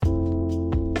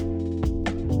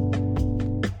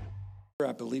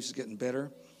Eve's getting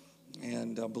better,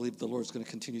 and I believe the Lord's going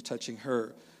to continue touching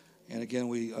her. And again,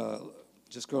 we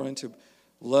just go into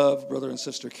love Brother and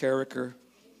Sister Carricker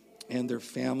and their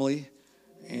family,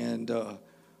 and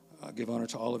give honor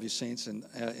to all of you saints and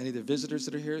any of the visitors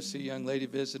that are here. See a young lady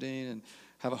visiting and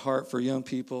have a heart for young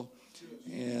people.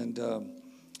 And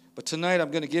but tonight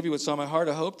I'm going to give you what's on my heart.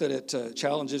 I hope that it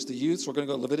challenges the youth. So we're going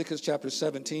to go to Leviticus chapter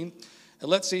 17. And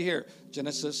let's see here.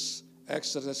 Genesis,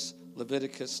 Exodus,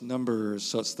 Leviticus, Numbers.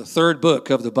 So it's the third book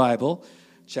of the Bible,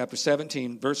 chapter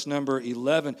 17, verse number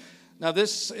 11. Now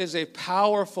this is a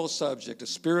powerful subject, a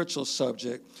spiritual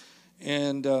subject.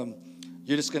 And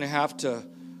you're just going to have to,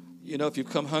 if you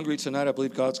come hungry tonight, I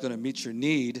believe God's going to meet your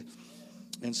need.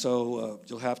 And so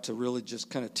you'll have to really just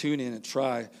kind of tune in and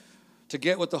try to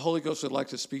get what the Holy Ghost would like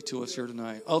to speak to us here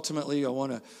tonight. Ultimately, I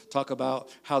want to talk about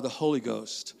how the Holy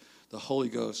Ghost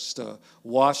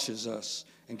washes us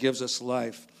and gives us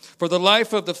life. For the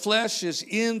life of the flesh is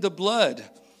in the blood,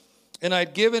 and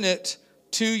I'd given it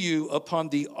to you upon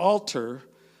the altar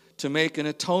to make an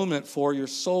atonement for your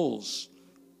souls.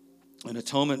 An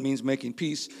atonement means making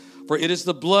peace. For it is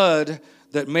the blood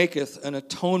that maketh an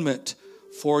atonement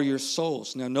for your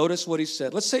souls. Now notice what he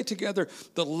said. Let's say together,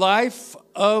 the life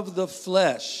of the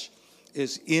flesh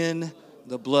is in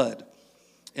the blood.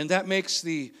 And that makes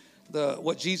the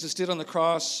what Jesus did on the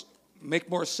cross make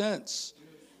more sense.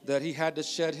 That he had to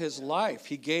shed his life.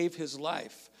 He gave his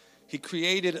life. He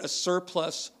created a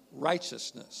surplus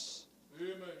righteousness.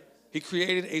 Amen. He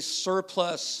created a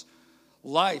surplus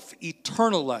life,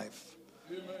 eternal life.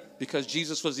 Amen. Because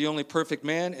Jesus was the only perfect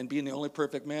man, and being the only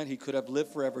perfect man, he could have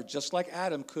lived forever, just like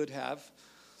Adam could have.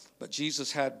 But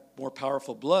Jesus had more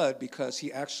powerful blood because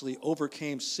he actually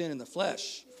overcame sin in the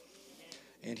flesh,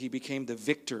 and he became the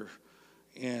victor.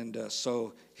 And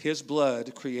so his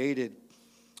blood created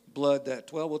blood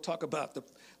that, we'll talk about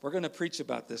we're going to preach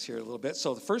about this here a little bit.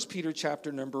 So the 1 Peter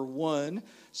chapter number 1,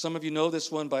 some of you know this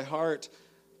one by heart.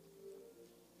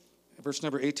 Verse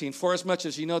number 18, for as much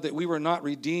as you know that we were not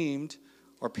redeemed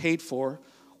or paid for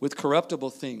with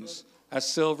corruptible things, as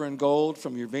silver and gold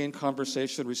from your vain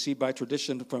conversation received by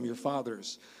tradition from your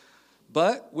fathers,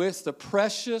 but with the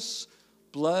precious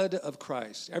blood of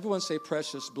Christ. Everyone say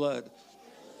precious blood.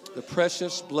 The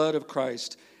precious blood of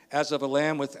Christ, as of a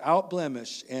lamb without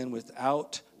blemish and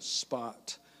without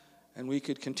spot. And we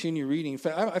could continue reading. In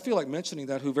fact, I feel like mentioning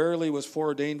that, who verily was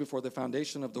foreordained before the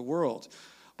foundation of the world,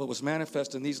 but was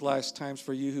manifest in these last times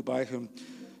for you who by whom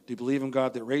do believe in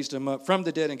God, that raised him up from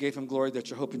the dead and gave him glory, that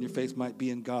your hope and your faith might be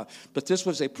in God. But this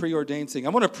was a preordained thing. I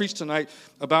want to preach tonight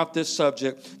about this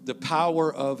subject, the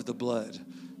power of the blood.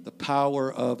 The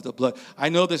power of the blood. I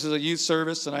know this is a youth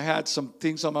service, and I had some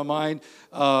things on my mind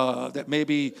that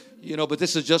maybe, but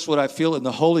this is just what I feel in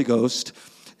the Holy Ghost.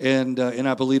 And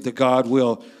I believe that God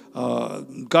will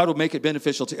make it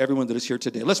beneficial to everyone that is here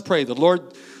today. Let's pray. The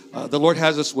Lord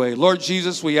has His way. Lord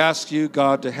Jesus, we ask you,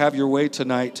 God, to have your way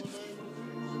tonight.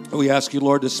 We ask you,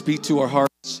 Lord, to speak to our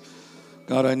hearts.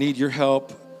 God, I need your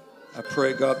help. I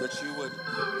pray, God, that you would,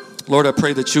 Lord, I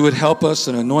pray that you would help us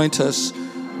and anoint us.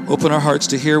 Open our hearts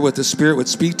to hear what the Spirit would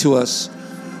speak to us.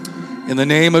 In the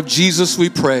name of Jesus, we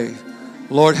pray.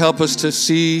 Lord, help us to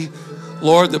see,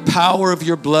 Lord, the power of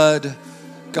your blood.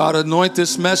 God, anoint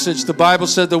this message. The Bible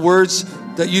said the words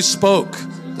that you spoke,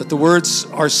 that the words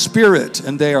are spirit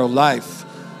and they are life.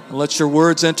 And let your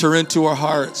words enter into our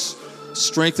hearts,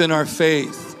 strengthen our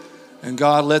faith. And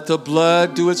God, let the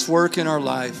blood do its work in our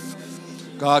life.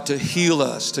 God, to heal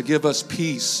us, to give us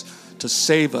peace, to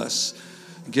save us,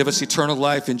 and give us eternal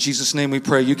life. In Jesus' name we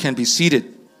pray. You can be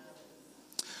seated.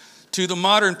 To the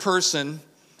modern person,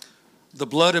 the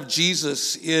blood of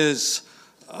Jesus is,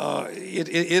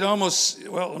 it almost,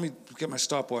 let me get my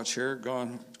stopwatch here.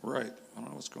 Gone right. I don't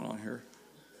know what's going on here.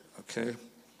 Okay.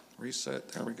 Reset.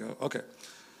 There we go. Okay. It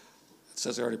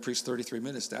says I already preached 33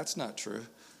 minutes. That's not true.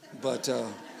 But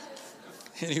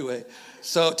anyway,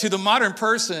 so to the modern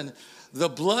person, the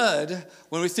blood,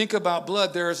 when we think about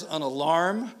blood, there's an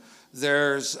alarm.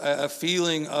 There's a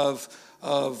feeling of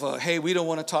hey, we don't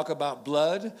want to talk about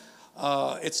blood.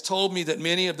 It's told me that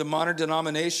many of the modern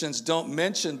denominations don't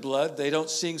mention blood. They don't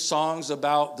sing songs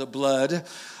about the blood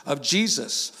of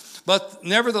Jesus. But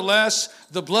nevertheless,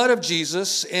 the blood of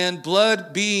Jesus and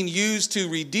blood being used to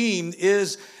redeem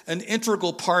is an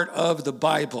integral part of the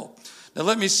Bible. Now,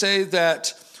 let me say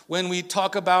that when we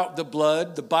talk about the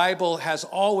blood, the Bible has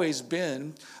always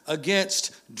been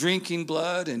against drinking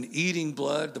blood and eating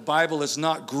blood. The Bible is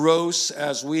not gross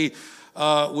as we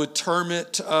would term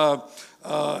it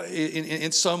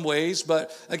in some ways.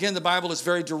 But again, the Bible is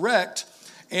very direct.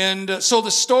 And so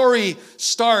the story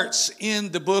starts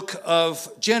in the book of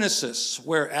Genesis,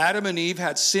 where Adam and Eve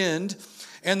had sinned.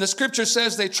 And the scripture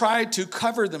says they tried to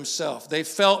cover themselves. They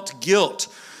felt guilt.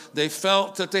 They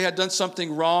felt that they had done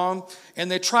something wrong, and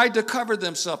they tried to cover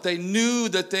themselves. They knew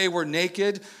that they were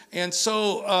naked, and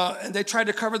so they tried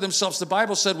to cover themselves, the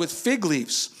Bible said, with fig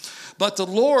leaves. But the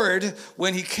Lord,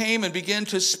 when he came and began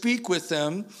to speak with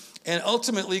them and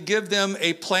ultimately give them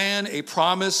a plan, a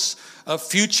promise of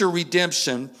future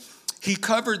redemption, he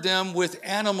covered them with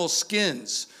animal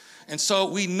skins. And so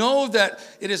we know that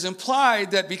it is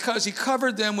implied that because he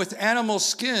covered them with animal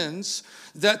skins,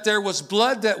 that there was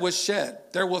blood that was shed.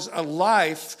 There was a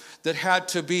life that had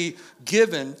to be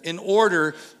given in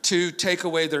order to take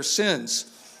away their sins.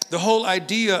 The whole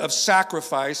idea of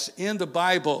sacrifice in the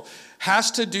Bible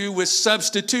has to do with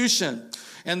substitution.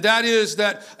 And that is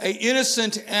that an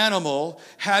innocent animal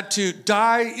had to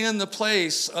die in the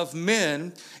place of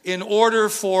men in order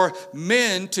for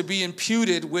men to be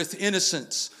imputed with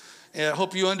innocence. And I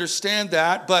hope you understand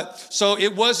that. But so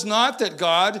it was not that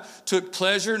God took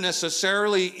pleasure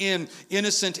necessarily in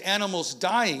innocent animals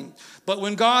dying. But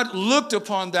when God looked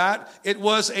upon that, it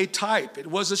was a type. It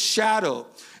was a shadow.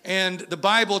 And the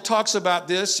Bible talks about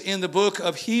this in the book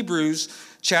of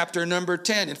Hebrews, chapter number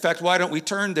 10. In fact, why don't we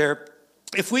turn there?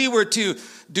 If we were to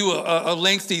do a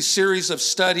lengthy series of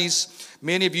studies,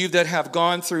 many of you that have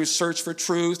gone through Search for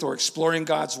Truth or Exploring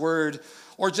God's Word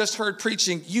or just heard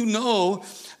preaching, you know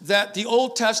that the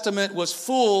Old Testament was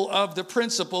full of the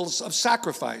principles of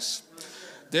sacrifice.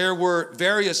 There were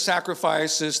various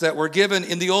sacrifices that were given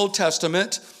in the Old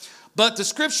Testament, but the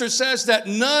scripture says that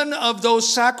none of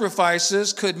those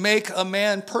sacrifices could make a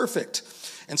man perfect.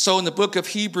 And so in the book of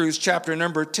Hebrews, chapter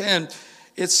number 10,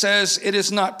 it says it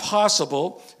is not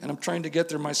possible, and I'm trying to get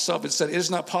there myself, it said it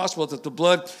is not possible that the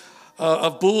blood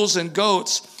of bulls and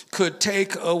goats could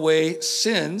take away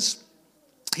sins.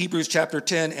 Hebrews chapter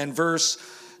 10 and verse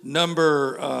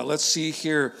number,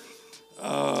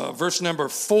 verse number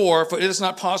 4, for it is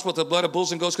not possible that the blood of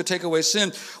bulls and goats could take away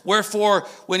sin. Wherefore,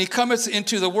 when he cometh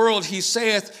into the world, he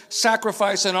saith,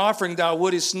 sacrifice and offering thou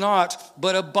wouldest not,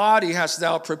 but a body hast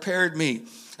thou prepared me.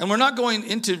 And we're not going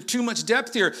into too much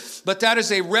depth here, but that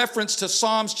is a reference to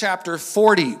Psalms chapter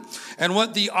 40. And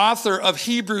what the author of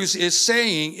Hebrews is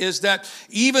saying is that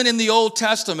even in the Old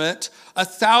Testament,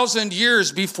 1,000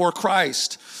 years before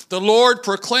Christ, the Lord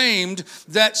proclaimed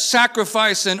that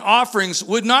sacrifice and offerings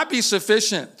would not be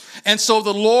sufficient. And so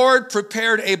the Lord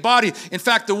prepared a body. In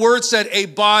fact, the word said, a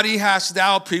body hast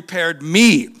thou prepared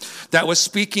me. That was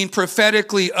speaking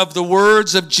prophetically of the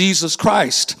words of Jesus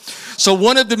Christ. So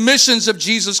one of the missions of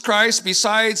Jesus Christ,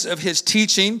 besides of his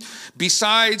teaching,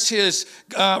 besides his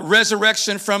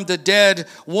resurrection from the dead,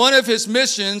 one of his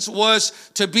missions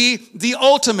was to be the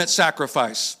ultimate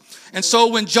sacrifice. And so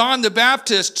when John the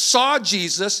Baptist saw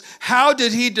Jesus, how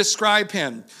did he describe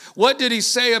him? What did he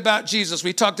say about Jesus?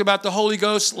 We talked about the Holy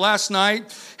Ghost last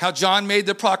night, how John made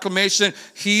the proclamation,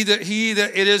 he that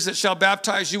it is that shall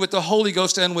baptize you with the Holy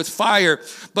Ghost and with fire.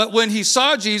 But when he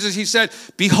saw Jesus, he said,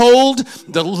 behold,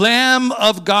 the Lamb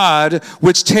of God,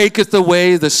 which taketh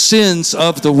away the sins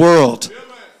of the world.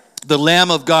 The Lamb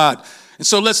of God. And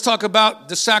so let's talk about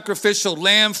the sacrificial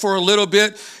lamb for a little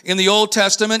bit. In the Old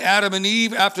Testament, Adam and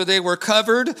Eve, after they were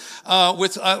covered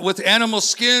with animal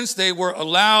skins, they were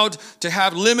allowed to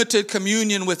have limited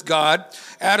communion with God.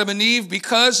 Adam and Eve,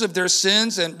 because of their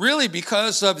sins and really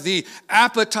because of the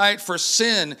appetite for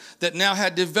sin that now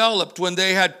had developed when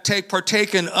they had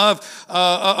partaken of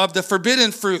the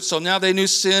forbidden fruit. So now they knew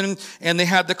sin and they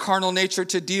had the carnal nature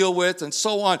to deal with and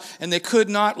so on. And they could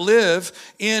not live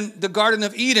in the Garden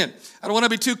of Eden. I don't want to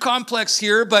be too complex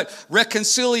here, but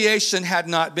reconciliation had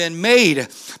not been made.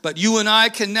 But you and I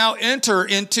can now enter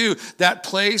into that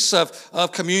place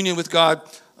of communion with God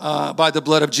by the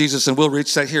blood of Jesus, and we'll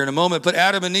reach that here in a moment. But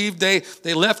Adam and Eve,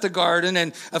 they left the garden,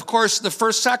 and of course the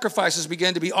first sacrifices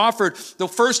began to be offered. The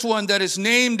first one that is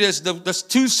named is the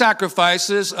two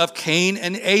sacrifices of Cain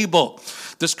and Abel.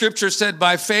 The scripture said,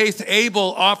 by faith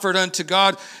Abel offered unto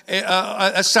God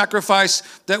a sacrifice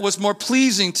that was more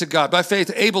pleasing to God. By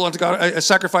faith Abel unto God a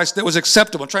sacrifice that was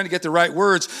acceptable. I'm trying to get the right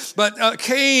words. But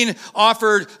Cain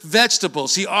offered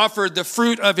vegetables. He offered the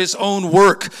fruit of his own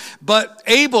work. But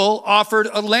Abel offered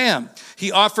a lamb.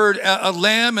 He offered a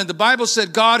lamb, and the Bible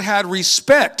said God had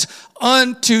respect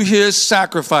unto his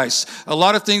sacrifice. A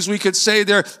lot of things we could say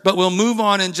there, but we'll move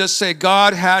on and just say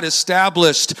God had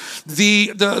established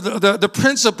the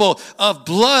principle of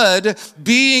blood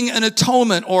being an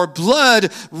atonement, or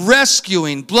blood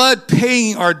rescuing, blood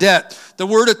paying our debt. The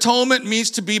word atonement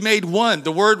means to be made one.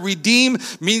 The word redeem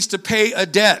means to pay a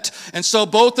debt. And so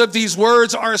both of these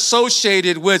words are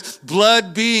associated with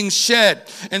blood being shed.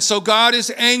 And so God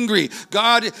is angry.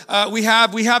 God, we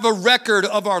have a record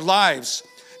of our lives.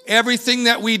 Everything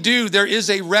that we do, there is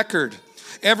a record.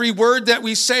 Every word that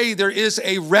we say, there is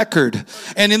a record.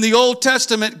 And in the Old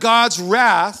Testament, God's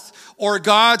wrath or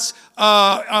God's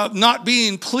not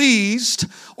being pleased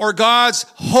or God's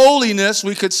holiness,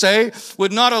 we could say,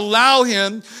 would not allow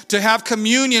him to have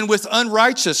communion with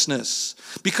unrighteousness.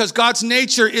 Because God's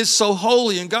nature is so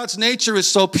holy and God's nature is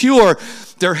so pure,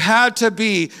 there had to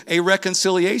be a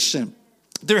reconciliation.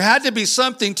 There had to be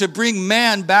something to bring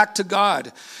man back to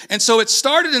God. And so it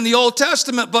started in the Old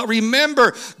Testament, but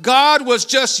remember, God was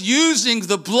just using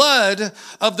the blood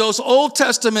of those Old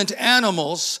Testament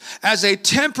animals as a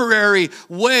temporary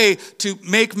way to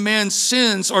make men's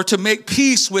sins or to make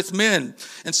peace with men.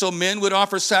 And so men would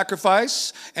offer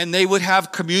sacrifice and they would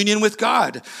have communion with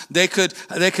God. They could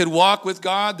walk with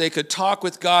God, they could talk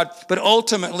with God, but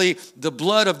ultimately the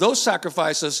blood of those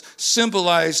sacrifices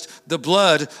symbolized the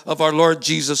blood of our Lord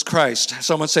Jesus Christ.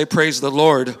 Someone say, praise the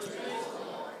Lord.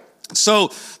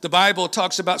 So the Bible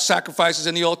talks about sacrifices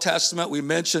in the Old Testament. We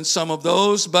mentioned some of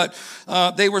those, but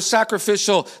they were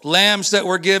sacrificial lambs that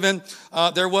were given.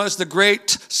 There was the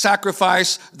great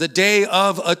sacrifice, the Day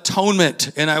of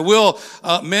Atonement. And I will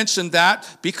mention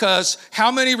that because how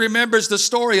many remembers the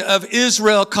story of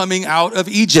Israel coming out of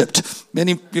Egypt?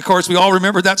 Many, of course, we all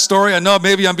remember that story. I know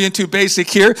maybe I'm being too basic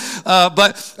here,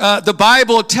 but the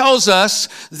Bible tells us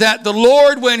that the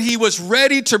Lord, when he was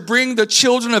ready to bring the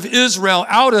children of Israel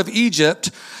out of Egypt,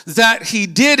 that he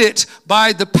did it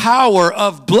by the power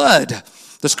of blood.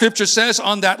 The scripture says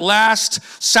on that last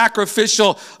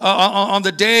sacrificial, on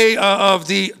the day of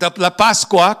the La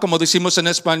Pascua, como decimos en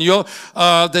español,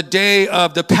 the day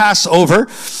of the Passover,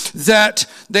 that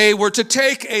they were to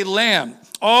take a lamb.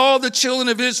 All the children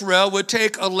of Israel would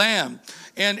take a lamb.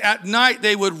 And at night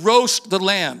they would roast the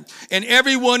lamb. And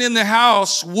everyone in the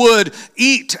house would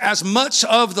eat as much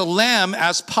of the lamb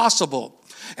as possible.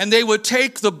 And they would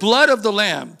take the blood of the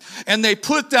lamb and they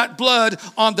put that blood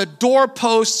on the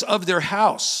doorposts of their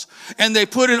house. And they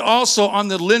put it also on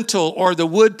the lintel or the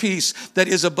wood piece that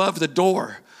is above the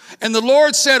door. And the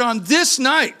Lord said, on this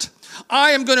night,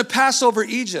 I am going to pass over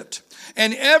Egypt.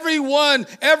 And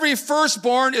every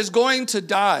firstborn is going to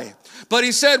die. But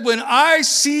he said, when I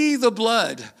see the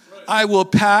blood, I will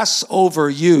pass over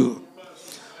you.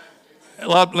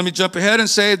 Let me jump ahead and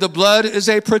say the blood is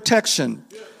a protection.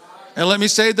 And let me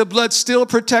say the blood still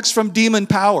protects from demon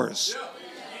powers.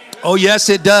 Oh, yes,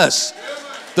 it does.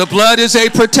 The blood is a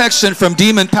protection from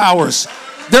demon powers.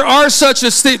 There are such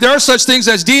things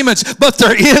as demons, but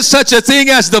there is such a thing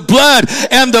as the blood,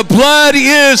 and the blood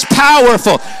is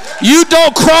powerful. You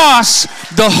don't cross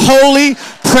the holy,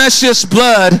 precious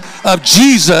blood of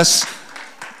Jesus,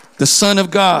 the Son of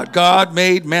God, God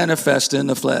made manifest in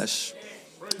the flesh.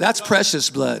 That's precious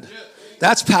blood.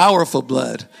 That's powerful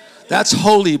blood. That's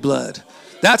holy blood.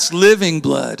 That's living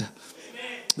blood.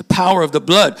 The power of the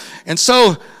blood. And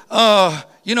so,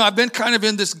 I've been kind of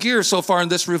in this gear so far in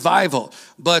this revival,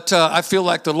 but I feel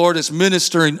like the Lord is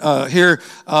ministering here,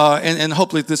 and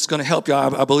hopefully this is going to help you.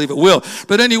 I believe it will.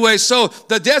 But anyway, so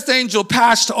the death angel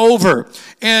passed over,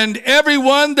 and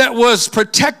everyone that was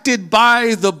protected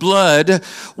by the blood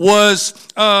was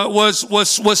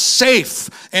safe,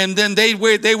 and then they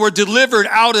were delivered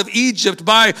out of Egypt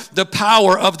by the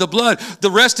power of the blood.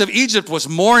 The rest of Egypt was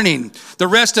mourning. The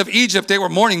rest of Egypt, they were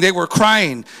mourning. They were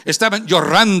crying. Estaban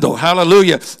llorando.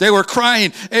 Hallelujah. They were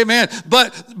crying. Amen.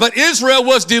 But Israel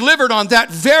was delivered on that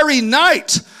very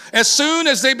night. As soon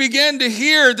as they began to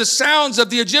hear the sounds of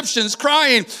the Egyptians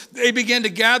crying, they began to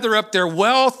gather up their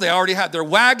wealth. They already had their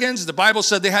wagons. The Bible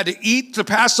said they had to eat the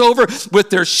Passover with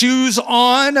their shoes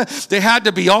on. They had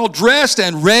to be all dressed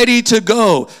and ready to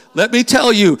go. Let me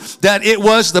tell you that it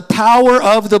was the power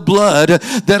of the blood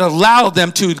that allowed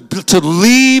them to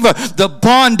leave the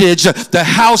bondage, the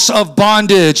house of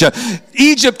bondage.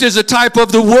 Egypt is a type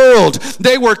of the world.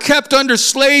 They were kept under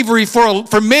slavery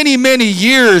for many, many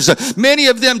years. Many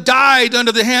of them died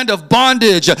under the hand of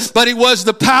bondage, but it was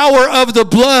the power of the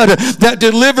blood that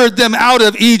delivered them out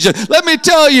of Egypt. Let me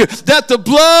tell you that the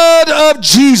blood of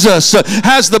Jesus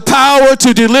has the power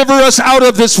to deliver us out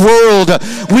of this world.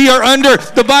 We are under,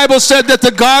 the Bible said that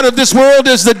the God of this world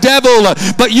is the devil,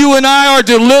 but you and I are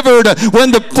delivered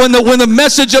when the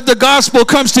message of the gospel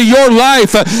comes to your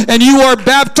life and you are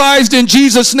baptized in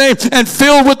Jesus' name and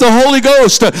filled with the Holy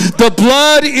Ghost. The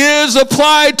blood is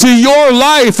applied to your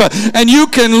life and you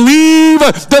can leave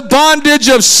the bondage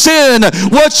of sin.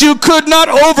 What you could not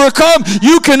overcome,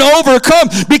 you can overcome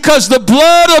because the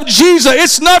blood of Jesus,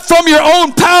 it's not from your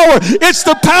own power, it's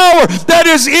the power that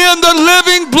is in the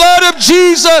living blood of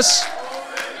Jesus.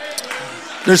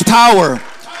 There's power.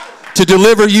 to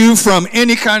deliver you from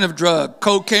any kind of drug,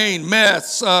 cocaine,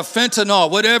 meth,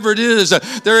 fentanyl, whatever it is.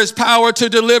 There is power to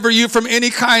deliver you from any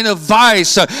kind of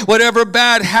vice, whatever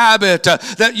bad habit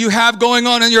that you have going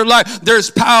on in your life. There's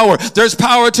power. There's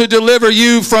power to deliver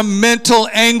you from mental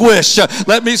anguish.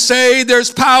 Let me say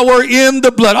there's power in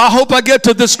the blood. I hope I get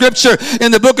to the scripture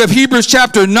in the book of Hebrews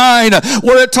chapter 9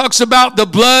 where it talks about the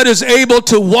blood is able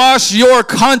to wash your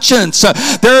conscience.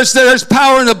 There's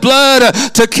power in the blood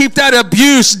to keep that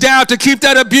abuse down, to keep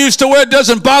that abuse to where it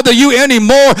doesn't bother you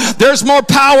anymore. There's more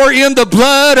power in the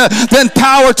blood than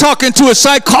power talking to a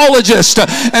psychologist.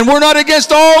 And we're not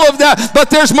against all of that, but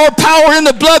there's more power in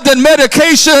the blood than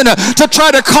medication to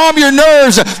try to calm your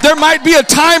nerves. There might be a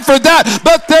time for that,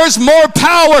 but there's more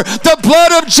power. The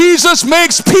blood of Jesus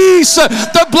makes peace.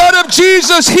 The blood of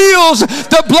Jesus heals.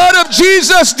 The blood of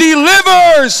Jesus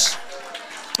delivers.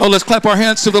 Oh, let's clap our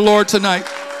hands to the Lord tonight.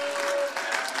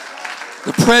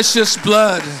 The precious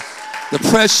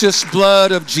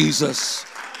blood of Jesus.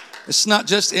 It's not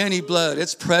just any blood,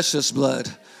 it's precious blood.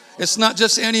 It's not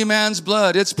just any man's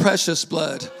blood, it's precious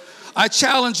blood. I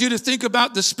challenge you to think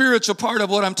about the spiritual part of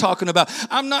what I'm talking about.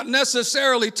 I'm not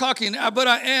necessarily talking, but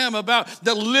I am about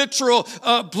the literal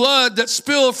blood that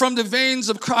spilled from the veins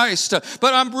of Christ.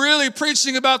 But I'm really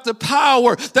preaching about the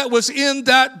power that was in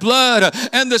that blood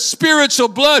and the spiritual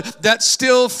blood that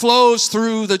still flows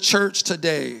through the church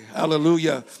today.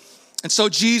 Hallelujah. And so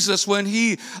Jesus, when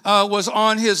he was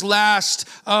on his last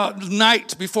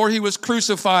night before he was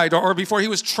crucified or before he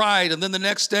was tried, and then the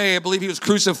next day I believe he was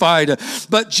crucified.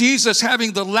 But Jesus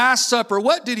having the Last Supper,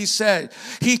 what did he say?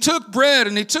 He took bread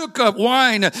and he took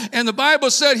wine, and the Bible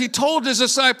said he told his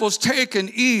disciples, take and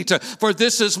eat, for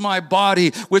this is my body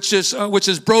which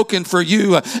is broken for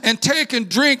you. And take and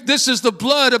drink, this is the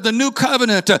blood of the new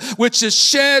covenant which is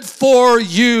shed for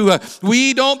you.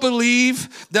 We don't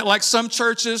believe that, like some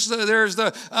churches, there's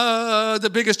the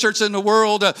biggest church in the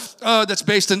world that's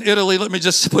based in Italy, let me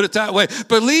just put it that way,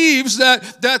 believes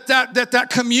that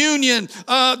communion,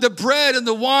 the bread and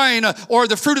the wine or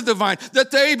the fruit of the vine, that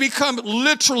they become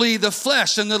literally the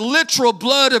flesh and the literal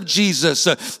blood of Jesus.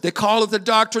 They call it the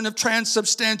doctrine of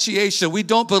transubstantiation. We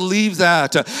don't believe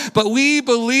that, but we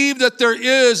believe that there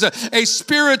is a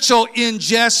spiritual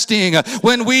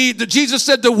ingesting. Jesus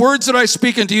said, the words that I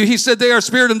speak unto you, he said they are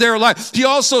spirit and they are life. He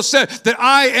also said that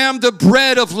I am the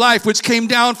bread of life which came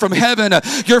down from heaven.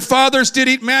 Your fathers did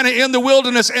eat manna in the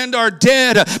wilderness and are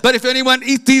dead, but if anyone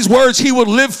eat these words, he will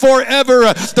live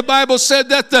forever. The Bible said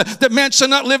that man shall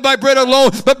not live by bread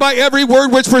alone, but by every word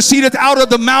which proceedeth out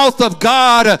of the mouth of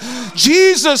God.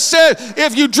 Jesus said,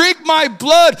 if you drink my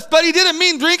blood, but he didn't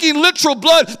mean drinking literal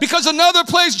blood, because another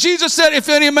place Jesus said, if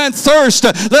any man thirst,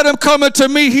 let him come unto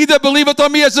me. He that believeth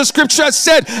on me, as the scripture has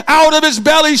said, out of his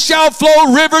belly shall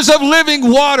flow rivers of living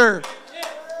water.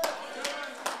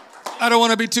 I don't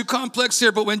want to be too complex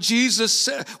here, but when Jesus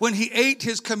said, when he ate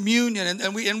his communion,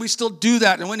 and we still do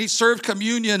that, and when he served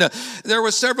communion, there were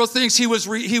several things he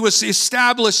was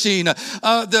establishing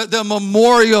the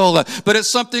memorial, but it's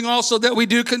something also that we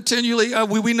do continually.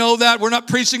 We know that we're not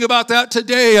preaching about that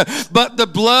today, but the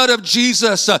blood of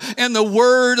Jesus and the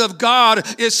word of God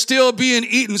is still being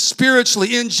eaten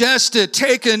spiritually, ingested,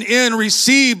 taken in,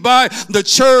 received by the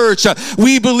church.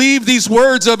 We believe these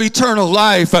words of eternal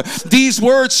life. These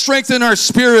words strengthen our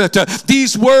spirit.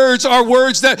 These words are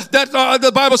words that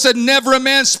the Bible said never a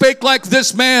man spake like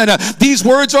this man. These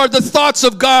words are the thoughts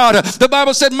of God. The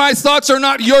Bible said my thoughts are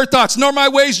not your thoughts, nor my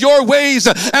ways your ways.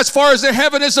 As far as the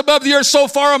heaven is above the earth, so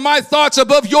far are my thoughts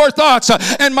above your thoughts,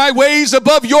 and my ways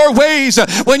above your ways.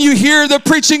 When you hear the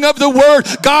preaching of the word,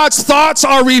 God's thoughts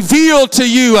are revealed to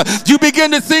you. You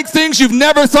begin to think things you've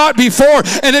never thought before,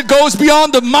 and it goes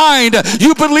beyond the mind.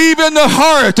 You believe in the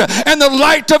heart, and the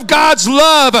light of God's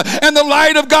love and the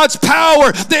light of God's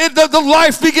power, the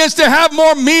life begins to have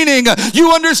more meaning.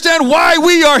 You understand why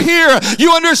we are here.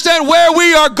 You understand where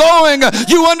we are going.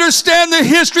 You understand the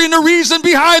history and the reason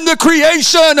behind the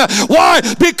creation. Why?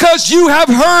 Because you have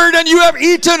heard and you have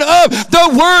eaten of the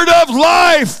word of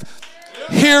life.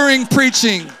 Hearing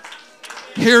preaching.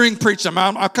 I'm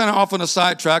kind of off on a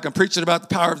sidetrack. I'm preaching about the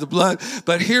power of the blood,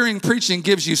 but hearing preaching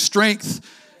gives you strength.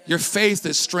 Your faith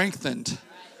is strengthened.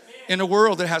 In a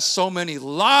world that has so many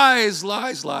lies.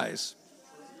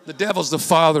 The devil's the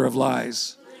father of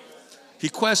lies. He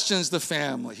questions the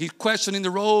family. He's questioning the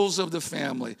roles of the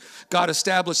family. God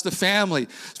established the family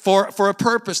for a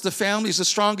purpose. The family is the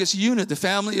strongest unit. The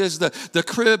family is the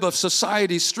crib of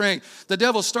society's strength. The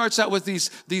devil starts out with these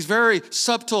very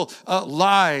subtle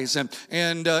lies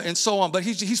and so on. But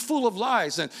he's full of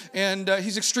lies and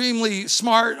he's extremely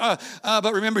smart.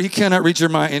 But remember, he cannot read your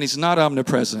mind, and he's not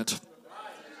omnipresent.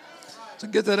 So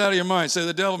get that out of your mind. Say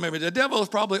the devil, maybe. The devil is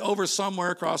probably over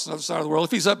somewhere across the other side of the world. If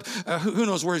he's up, who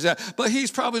knows where he's at. But he's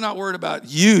probably not worried about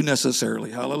you necessarily.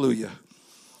 Hallelujah.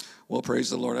 Well, praise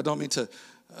the Lord. I don't mean to,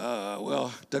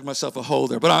 dug myself a hole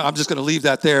there. But I'm just going to leave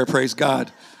that there. Praise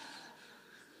God.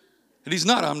 And he's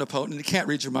not omnipotent. He can't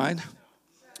read your mind.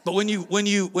 But when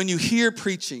you hear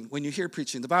preaching,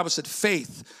 the Bible said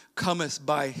faith cometh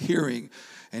by hearing,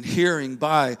 and hearing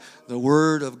by the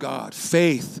word of God.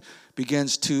 Faith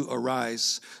begins to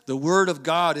arise. The word of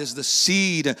God is the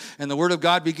seed, and the word of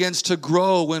God begins to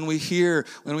grow when we hear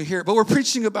it. But we're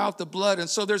preaching about the blood, and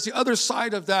so there's the other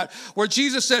side of that where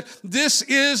Jesus said, "This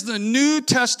is the New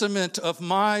Testament of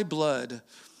my blood."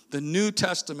 The New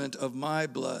Testament of my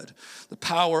blood, the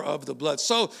power of the blood.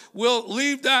 So we'll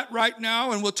leave that right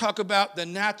now, and we'll talk about the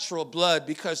natural blood,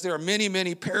 because there are many,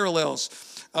 many parallels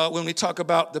when we talk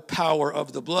about the power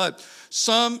of the blood.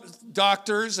 Some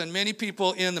doctors and many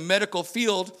people in the medical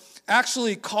field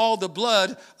actually call the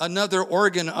blood another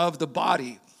organ of the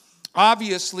body.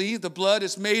 Obviously, the blood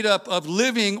is made up of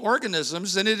living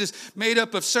organisms, and it is made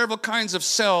up of several kinds of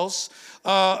cells.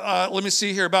 Let me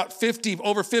see here,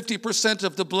 over 50%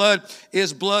 of the blood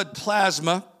is blood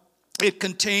plasma. It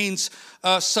contains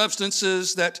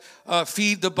substances that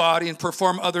feed the body and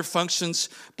perform other functions.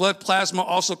 Blood plasma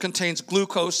also contains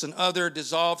glucose and other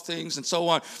dissolved things and so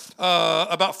on.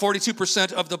 About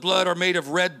 42% of the blood are made of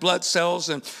red blood cells,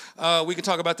 and we can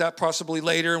talk about that possibly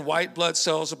later. And white blood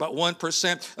cells, about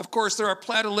 1%. Of course, there are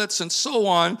platelets and so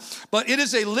on, but it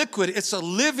is a liquid. It's a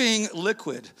living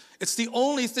liquid. It's the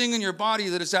only thing in your body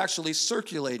that is actually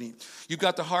circulating. You've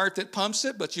got the heart that pumps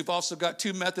it, but you've also got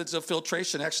two methods of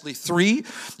filtration, actually three.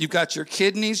 You've got your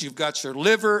kidneys, you've got your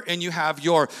liver, and you have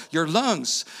your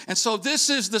lungs. And so this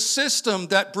is the system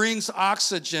that brings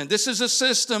oxygen. This is a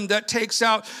system that takes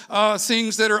out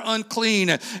things that are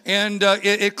unclean, and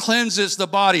it cleanses the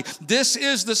body. This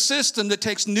is the system that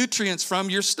takes nutrients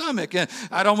from your stomach. And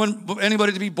I don't want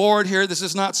anybody to be bored here. This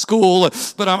is not school,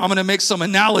 but I'm going to make some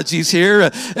analogies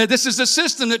here. This is the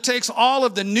system that takes all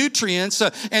of the nutrients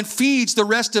and feeds the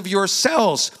rest of your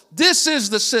cells. This is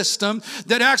the system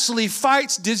that actually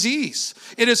fights disease.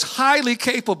 It is highly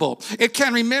capable. It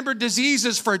can remember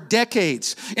diseases for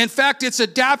decades. In fact, it's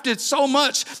adapted so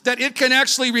much that it can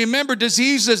actually remember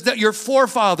diseases that your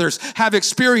forefathers have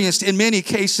experienced in many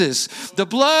cases. The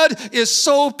blood is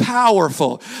so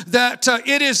powerful that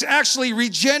it is actually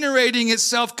regenerating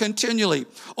itself continually.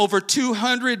 Over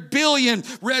 200 billion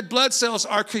red blood cells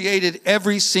are created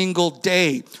every single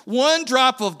day. One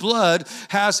drop of blood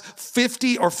has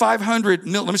 5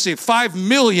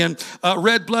 million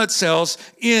red blood cells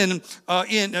in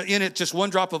it, just one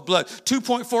drop of blood.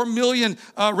 2.4 million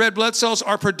red blood cells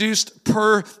are produced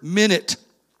per minute.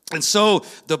 And so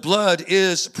the blood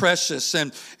is precious,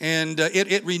 and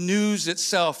it renews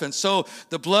itself. And so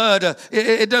the blood,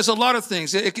 it does a lot of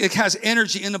things. It has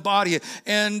energy in the body.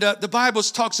 And the Bible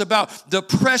talks about the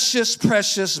precious,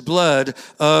 precious blood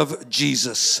of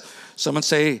Jesus. Someone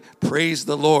say, praise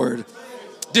the Lord.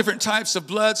 Different types of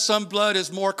blood. Some blood is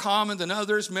more common than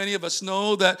others. Many of us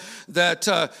know that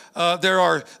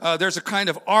there's a kind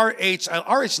of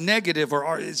RH negative,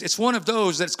 or it's one of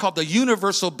those that's called the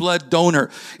universal blood donor.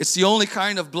 It's the only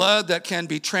kind of blood that can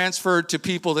be transferred to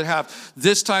people that have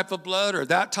this type of blood or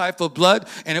that type of blood,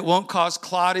 and it won't cause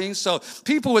clotting. So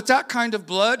people with that kind of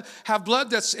blood have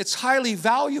blood it's highly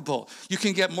valuable. You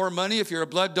can get more money if you're a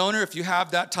blood donor if you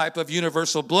have that type of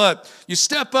universal blood. You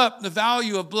step up the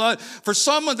value of blood for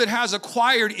someone that has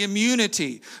acquired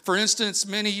immunity. For instance,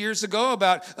 many years ago,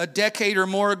 about a decade or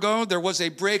more ago, there was a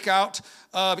breakout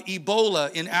of Ebola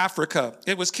in Africa.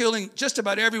 It was killing just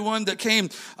about everyone that came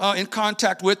in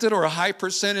contact with it, or a high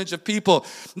percentage of people.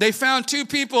 They found 2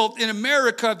 people in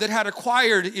America that had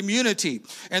acquired immunity,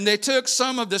 and they took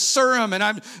some of the serum, and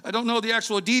I don't know the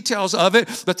actual details of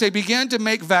it, but they began to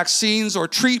make vaccines or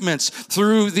treatments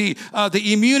through the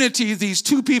immunity these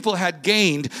 2 people had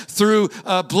gained through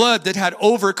blood that had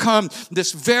overcome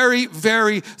this very,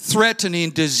 very threatening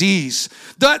disease.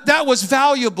 That was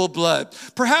valuable blood.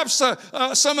 Perhaps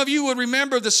some of you would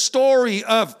remember the story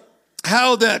of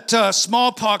how that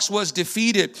smallpox was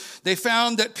defeated. They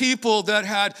found that people that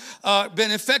had been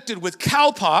infected with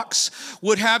cowpox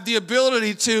would have the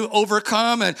ability to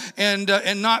overcome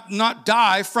and not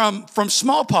die from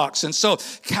smallpox. And so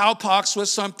cowpox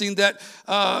was something that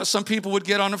some people would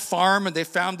get on a farm, and they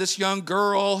found this young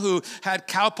girl who had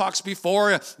cowpox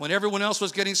before. When everyone else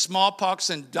was getting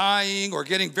smallpox and dying or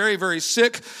getting very, very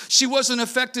sick, she wasn't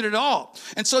affected at all.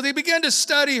 And so they began to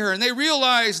study her, and they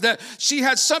realized that she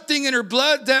had something in her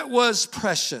blood that was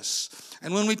precious.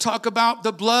 And when we talk about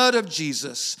the blood of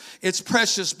Jesus, it's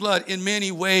precious blood in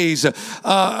many ways. And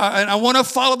I want to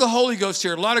follow the Holy Ghost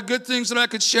here. A lot of good things that I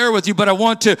could share with you, but I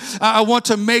want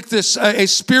to make this a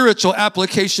spiritual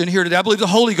application here today. I believe the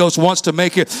Holy Ghost wants to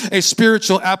make it a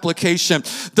spiritual application.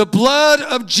 The blood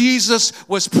of Jesus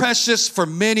was precious for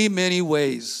many, many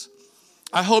ways.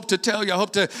 I hope to tell you, I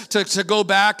hope to go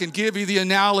back and give you the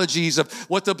analogies of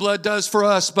what the blood does for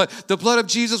us. But the blood of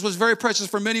Jesus was very precious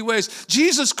for many ways.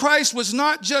 Jesus Christ was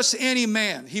not just any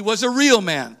man. He was a real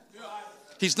man.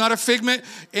 He's not a figment.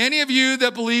 Any of you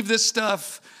that believe this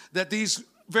stuff, that these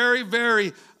very,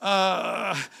 very,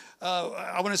 I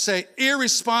want to say,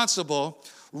 irresponsible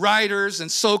writers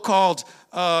and so-called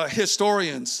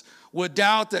historians would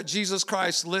doubt that Jesus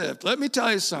Christ lived. Let me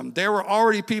tell you something. There were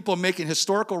already people making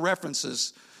historical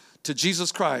references to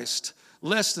Jesus Christ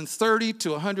less than 30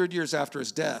 to 100 years after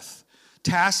his death.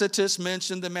 Tacitus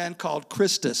mentioned the man called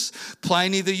Christus.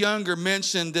 Pliny the Younger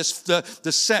mentioned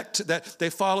the sect that they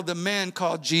followed, the man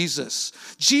called Jesus.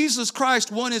 Jesus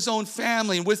Christ won his own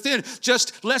family, and within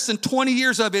just less than 20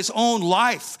 years of his own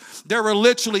life, there were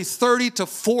literally 30 to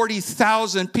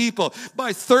 40,000 people.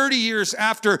 By 30 years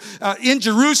after, in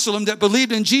Jerusalem that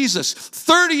believed in Jesus,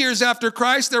 30 years after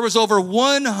Christ, there was over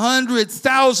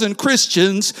 100,000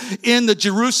 Christians in the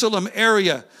Jerusalem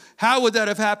area. How would that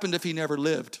have happened if he never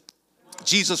lived?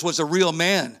 Jesus was a real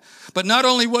man. But not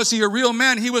only was he a real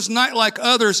man, he was not like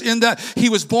others in that he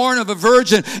was born of a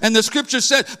virgin. And the scripture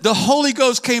said the Holy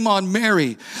Ghost came on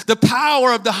Mary. The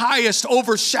power of the highest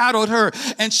overshadowed her,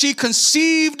 and she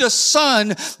conceived a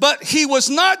son. But he was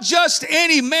not just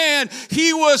any man.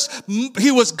 He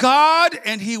was God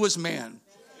and he was man.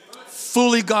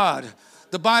 Fully God.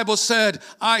 The Bible said,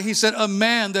 he said, a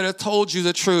man that hath told you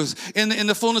the truth. In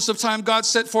the fullness of time, God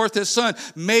set forth his son,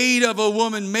 made of a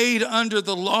woman, made under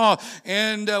the law.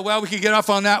 And, we could get off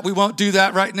on that. We won't do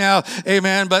that right now.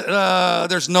 Amen. But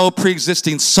there's no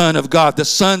pre-existing son of God. The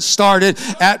son started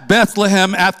at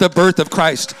Bethlehem at the birth of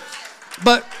Christ.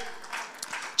 But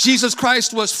Jesus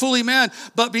Christ was fully man.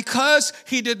 But because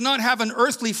he did not have an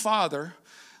earthly father,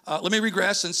 let me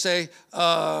regress and say, we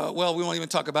won't even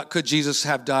talk about could Jesus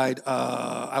have died.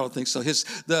 I don't think so.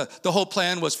 The whole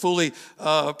plan was fully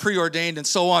preordained and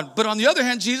so on. But on the other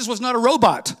hand, Jesus was not a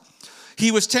robot.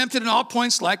 He was tempted in all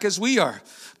points like as we are.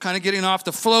 Kind of getting off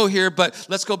the flow here, but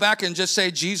let's go back and just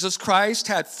say Jesus Christ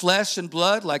had flesh and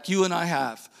blood like you and I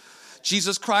have.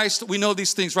 Jesus Christ, we know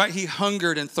these things, right? He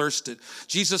hungered and thirsted.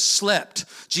 Jesus slept.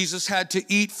 Jesus had to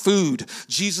eat food.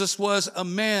 Jesus was a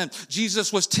man.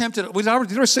 Jesus was tempted. Did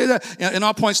I say that? In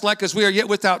all points like as we are, yet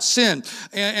without sin.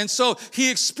 And so he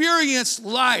experienced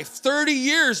life 30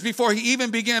 years before he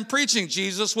even began preaching.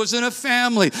 Jesus was in a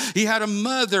family. He had a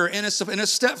mother and a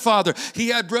stepfather. He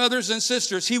had brothers and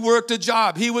sisters. He worked a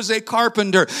job. He was a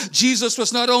carpenter. Jesus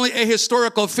was not only a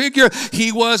historical figure,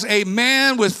 he was a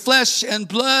man with flesh and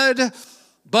blood.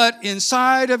 But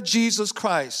inside of Jesus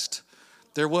Christ,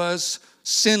 there was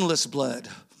sinless blood.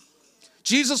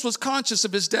 Jesus was conscious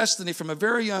of his destiny from a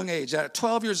very young age. At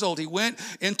 12 years old, he went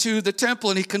into the temple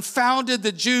and he confounded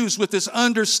the Jews with this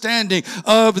understanding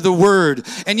of the word.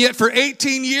 And yet for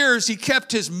 18 years, he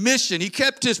kept his mission. He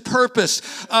kept his purpose,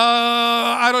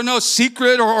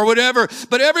 secret or whatever.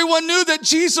 But everyone knew that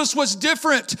Jesus was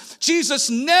different. Jesus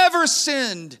never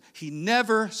sinned. He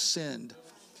never sinned.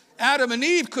 Adam and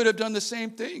Eve could have done the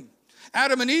same thing.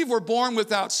 Adam and Eve were born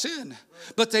without sin,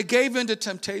 but they gave in to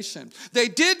temptation. They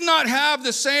did not have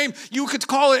the same, you could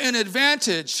call it an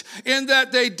advantage, in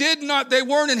that they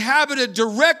weren't inhabited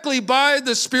directly by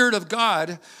the Spirit of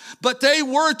God, but they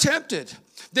were tempted.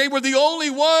 They were the only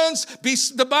ones.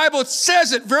 The Bible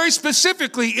says it very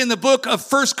specifically in the book of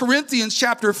 1 Corinthians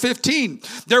chapter 15.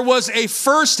 There was a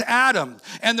first Adam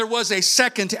and there was a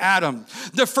second Adam.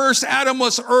 The first Adam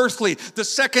was earthly. The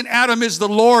second Adam is the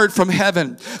Lord from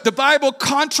heaven. The Bible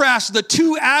contrasts the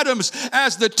two Adams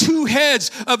as the two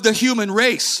heads of the human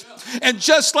race. And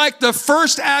just like the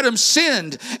first Adam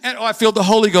sinned, and I feel the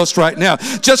Holy Ghost right now.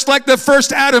 Just like the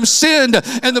first Adam sinned,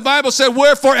 and the Bible said,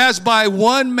 wherefore as by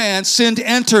one man sin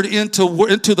entered into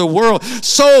the world,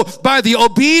 so by the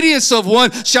obedience of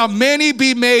one shall many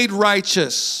be made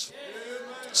righteous.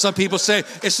 Some people say,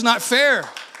 it's not fair.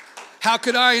 How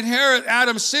could I inherit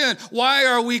Adam's sin? Why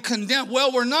are we condemned?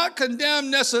 Well, we're not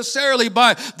condemned necessarily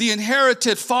by the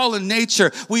inherited fallen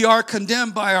nature. We are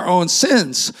condemned by our own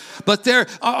sins. But they're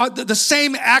the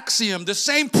same axiom, the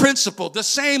same principle, the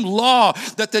same law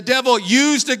that the devil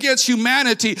used against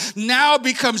humanity now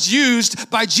becomes used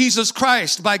by Jesus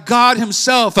Christ, by God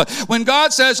himself. When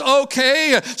God says,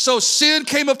 okay, so sin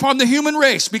came upon the human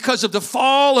race because of the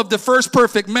fall of the first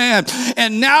perfect man.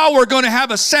 And now we're going to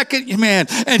have a second man,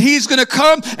 and he's going to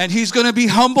come and he's going to be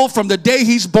humble from the day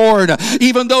he's born.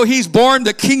 Even though he's born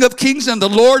the King of Kings and the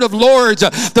Lord of Lords.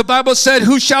 The Bible said,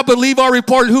 who shall believe our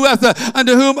report? Who hath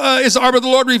unto whom is the arm of the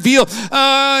Lord revealed?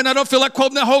 And I don't feel like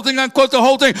quoting the whole thing. I quote the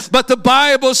whole thing. But the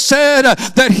Bible said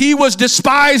that he was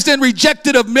despised and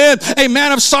rejected of men, a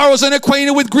man of sorrows and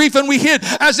acquainted with grief, and we hid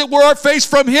as it were our face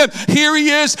from him. Here he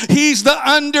is. He's the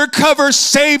undercover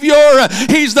Savior.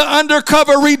 He's the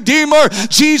undercover Redeemer.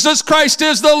 Jesus Christ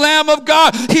is the Lamb of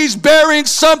God. He's bearing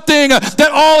something that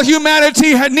all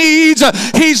humanity needs.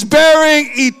 He's bearing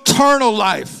eternal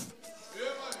life.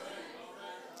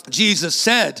 Jesus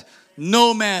said,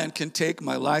 no man can take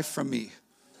my life from me.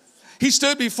 He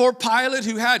stood before Pilate,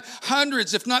 who had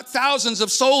hundreds, if not thousands,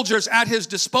 of soldiers at his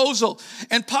disposal.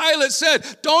 And Pilate said,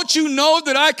 don't you know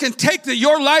that I can take that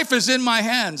your life is in my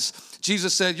hands?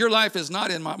 Jesus said, your life is not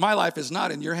in my life is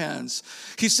not in your hands.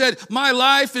 He said, my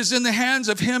life is in the hands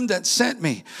of him that sent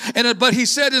me. But he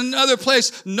said in another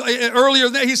place, earlier,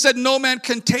 he said, no man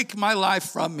can take my life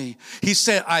from me. He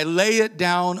said, I lay it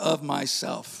down of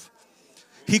myself.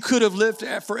 He could have lived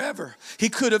forever. He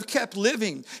could have kept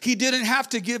living. He didn't have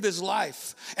to give his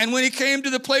life. And when he came to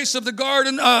the place of the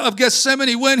Garden of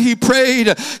Gethsemane, when he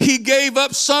prayed, he gave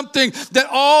up something that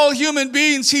all human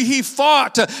beings, he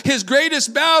fought. His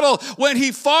greatest battle, when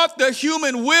he fought the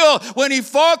human will, when he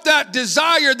fought that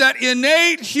desire, that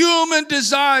innate human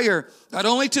desire, not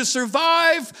only to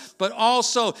survive, but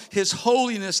also his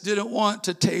holiness didn't want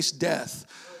to taste death.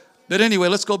 But anyway,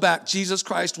 let's go back. Jesus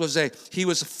Christ he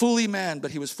was fully man, but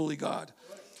he was fully God.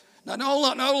 Now,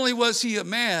 not only was he a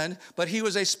man, but he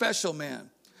was a special man.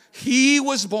 He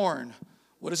was born.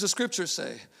 What does the scripture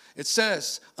say? It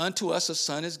says, unto us a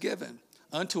son is given.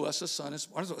 Unto us a son is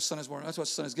born. Unto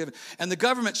us a son is given. And the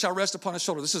government shall rest upon his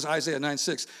shoulder. This is Isaiah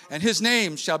 9:6. And his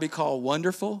name shall be called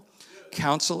Wonderful,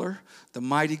 Counselor, the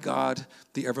Mighty God,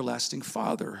 the Everlasting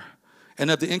Father. And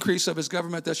of the increase of his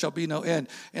government there shall be no end.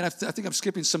 And I think I'm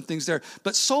skipping some things there.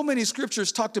 But so many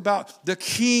scriptures talked about the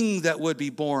king that would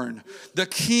be born. The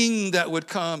king that would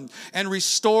come and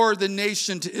restore the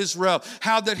nation to Israel.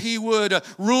 How that he would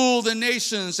rule the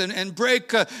nations and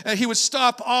break, he would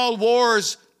stop all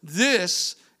wars.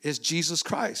 This is Jesus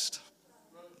Christ.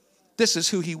 This is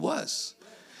who he was.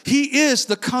 He is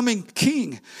the coming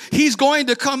king. He's going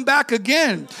to come back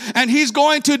again, and he's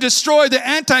going to destroy the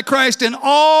Antichrist and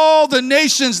all the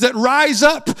nations that rise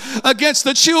up against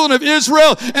the children of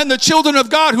Israel and the children of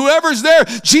God. Whoever's there,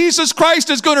 Jesus Christ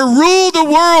is going to rule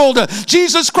the world.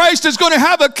 Jesus Christ is going to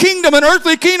have a kingdom, an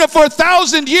earthly kingdom for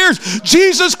 1,000 years.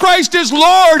 Jesus Christ is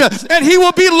Lord, and he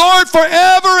will be Lord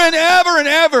forever and ever and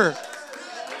ever.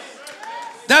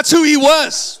 That's who he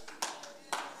was.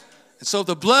 And so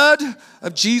the blood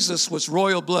of Jesus was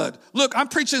royal blood. Look, I'm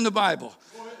preaching the Bible.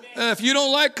 If you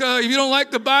don't like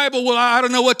the Bible, well, I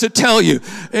don't know what to tell you.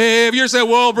 If you're saying,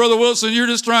 well, Brother Wilson, you're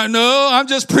just trying. No, I'm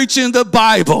just preaching the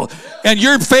Bible. And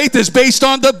your faith is based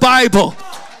on the Bible.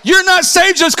 You're not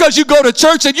saved just because you go to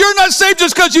church, and you're not saved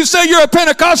just because you say you're a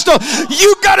Pentecostal.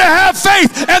 You got to have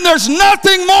faith, and there's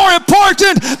nothing more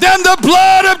important than the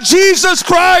blood of Jesus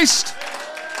Christ.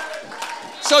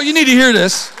 So you need to hear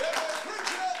this.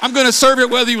 I'm going to serve it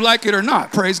whether you like it or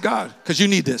not. Praise God, because you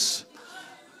need this.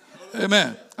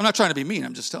 Amen. I'm not trying to be mean.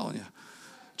 I'm just telling you.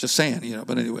 Just saying,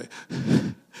 but anyway.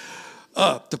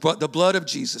 The blood of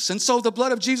Jesus. And so the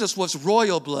blood of Jesus was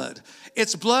royal blood.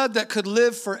 It's blood that could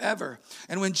live forever.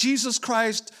 And when Jesus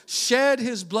Christ shed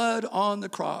his blood on the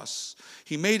cross,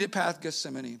 he made it past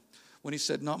Gethsemane when he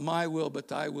said, not my will, but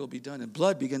thy will be done. And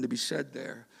blood began to be shed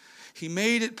there. He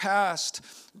made it past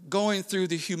going through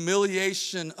the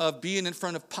humiliation of being in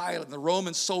front of Pilate and the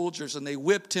Roman soldiers, and they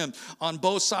whipped him on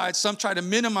both sides. Some try to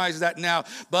minimize that now,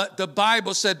 but the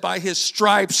Bible said by his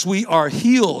stripes we are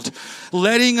healed,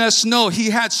 letting us know he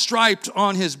had stripes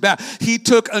on his back. He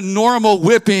took a normal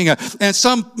whipping, and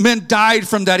some men died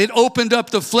from that. It opened up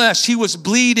the flesh. He was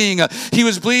bleeding. He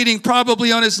was bleeding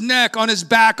probably on his neck, on his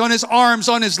back, on his arms,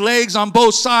 on his legs, on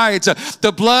both sides.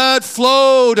 The blood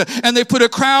flowed, and they put a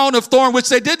crown of thorn, which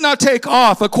they did not take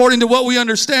off, according to what we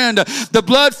understand. The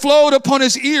blood flowed upon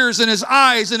his ears and his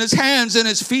eyes and his hands and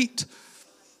his feet.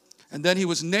 And then he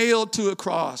was nailed to a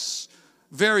cross.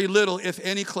 Very little, if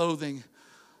any, clothing.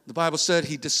 The Bible said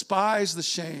he despised the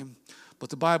shame.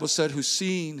 But the Bible said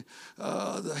the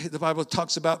Bible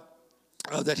talks about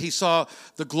that he saw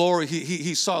the glory.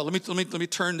 He saw. Let me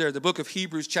turn there. The book of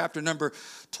Hebrews, chapter number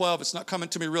 12. It's not coming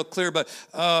to me real clear, but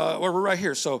we're right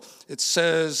here. So it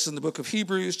says in the book of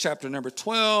Hebrews, chapter number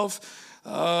 12.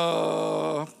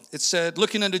 It said,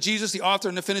 looking unto Jesus, the author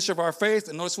and the finisher of our faith.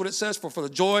 And notice what it says: for the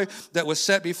joy that was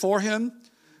set before him,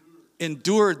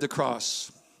 endured the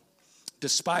cross,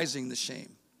 despising the shame.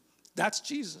 That's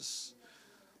Jesus.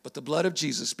 But the blood of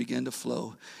Jesus began to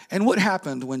flow. And what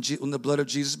happened when the blood of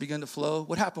Jesus began to flow?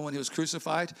 What happened when he was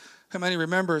crucified? How many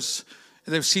remembers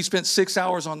he spent 6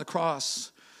 hours on the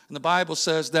cross? And the Bible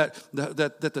says that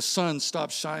the sun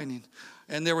stopped shining.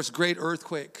 And there was great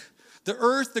earthquake. The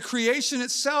earth, the creation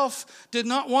itself, did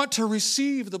not want to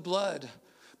receive the blood.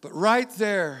 But right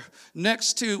there,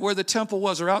 next to where the temple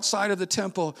was, or outside of the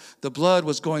temple, the blood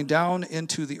was going down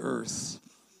into the earth.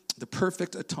 The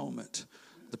perfect atonement.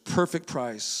 The perfect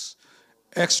price,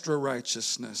 extra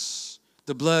righteousness.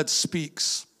 The blood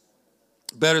speaks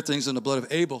better things than the blood of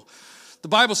Abel. The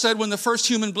Bible said when the first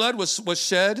human blood was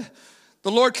shed,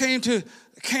 the Lord came to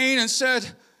Cain and said,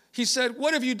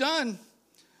 what have you done?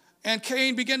 And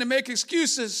Cain began to make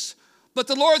excuses. But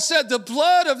the Lord said, the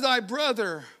blood of thy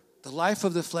brother, the life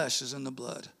of the flesh is in the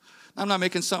blood. I'm not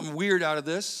making something weird out of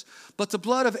this, but the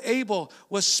blood of Abel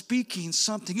was speaking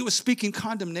something. It was speaking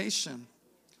condemnation.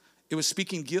 It was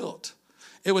speaking guilt.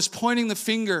 It was pointing the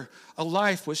finger. A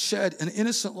life was shed. An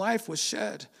innocent life was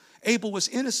shed. Abel was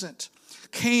innocent.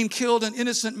 Cain killed an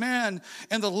innocent man,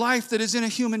 and the life that is in a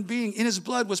human being, in his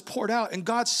blood, was poured out. And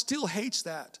God still hates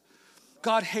that.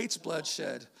 God hates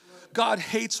bloodshed. God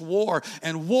hates war.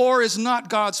 And war is not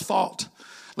God's fault.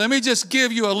 Let me just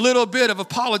give you a little bit of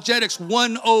Apologetics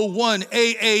 101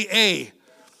 AAA.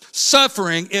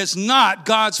 Suffering is not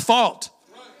God's fault.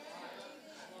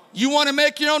 You want to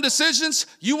make your own decisions?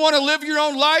 You want to live your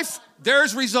own life?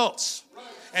 There's results.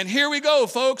 And here we go,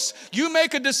 folks. You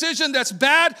make a decision that's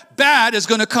bad, bad is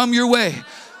going to come your way.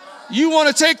 You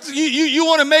want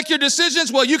to make your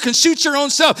decisions? Well, you can shoot your own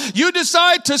self. You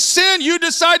decide to sin. You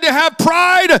decide to have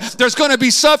pride. There's going to be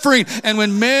suffering. And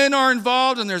when men are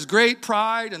involved and there's great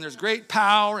pride and there's great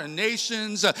power and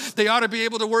nations, they ought to be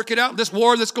able to work it out. This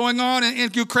war that's going on in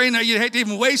Ukraine, you hate to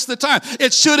even waste the time.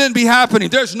 It shouldn't be happening.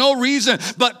 There's no reason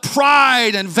but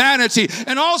pride and vanity.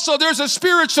 And also there's a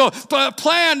spiritual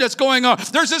plan that's going on.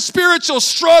 There's a spiritual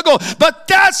struggle, but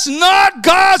that's not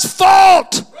God's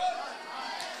fault.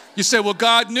 You say, well,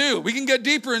 God knew. We can get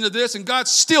deeper into this, and God's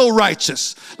still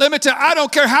righteous. Let me tell you, I don't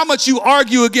care how much you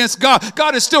argue against God.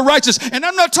 God is still righteous. And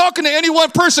I'm not talking to any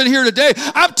one person here today.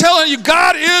 I'm telling you,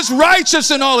 God is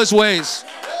righteous in all his ways.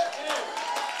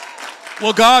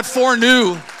 Well, God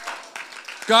foreknew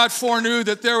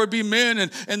that there would be men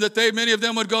and that many of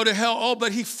them would go to hell. Oh,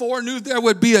 but he foreknew there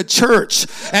would be a church.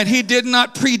 And he did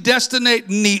not predestinate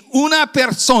ni una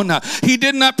persona. He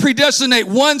did not predestinate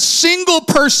one single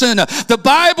person. The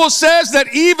Bible says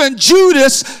that even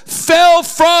Judas fell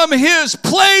from his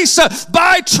place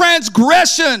by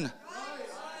transgression.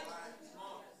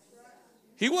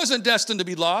 He wasn't destined to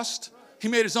be lost. He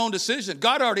made his own decision.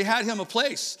 God already had him a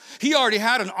place. He already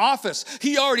had an office.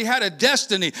 He already had a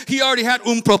destiny. He already had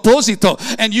un propósito.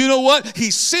 And you know what? He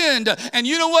sinned. And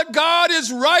you know what? God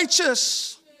is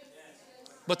righteous.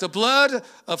 But the blood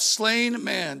of slain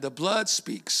man, the blood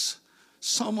speaks.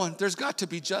 There's got to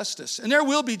be justice. And there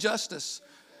will be justice.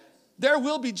 There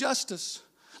will be justice.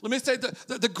 Let me say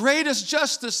the greatest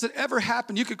justice that ever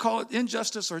happened, you could call it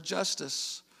injustice or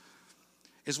justice,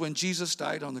 is when Jesus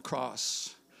died on the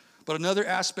cross. But another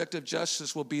aspect of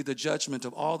justice will be the judgment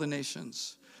of all the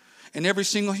nations. And every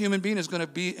single human being is going to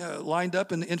be lined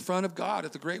up in front of God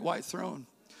at the great white throne.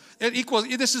 It equals,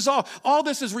 this is all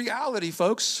this is reality,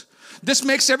 folks. This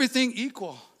makes everything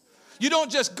equal. You don't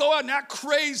just go out and act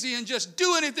crazy and just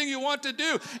do anything you want to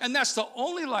do. And that's the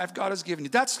only life God has given you.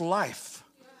 That's life.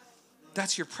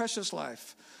 That's your precious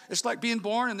life. It's like being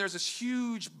born and there's this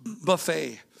huge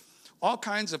buffet. All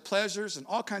kinds of pleasures and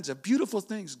all kinds of beautiful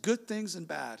things, good things and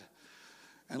bad.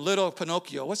 And little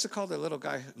Pinocchio, what's it called? The little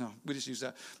guy? No, we just use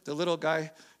that. The little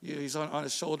guy, he's on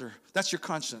his shoulder. That's your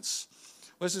conscience.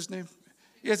 What's his name?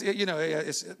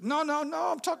 No,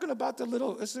 I'm talking about the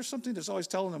little, is there something that's always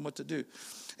telling them what to do?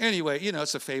 Anyway,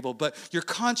 it's a fable, but your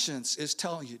conscience is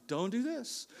telling you, don't do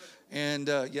this. And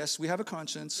yes, we have a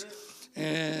conscience.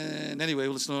 And anyway,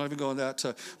 let's not even go on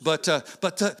that.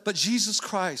 But Jesus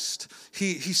Christ,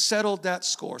 he settled that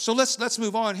score. So let's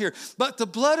move on here. But the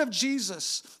blood of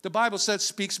Jesus, the Bible says,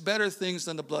 speaks better things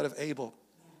than the blood of Abel.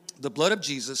 The blood of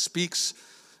Jesus speaks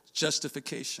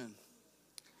justification.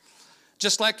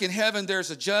 Just like in heaven,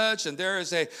 there's a judge and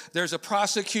there's a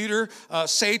prosecutor.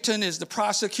 Satan is the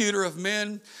prosecutor of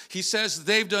men. He says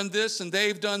they've done this and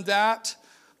they've done that.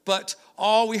 But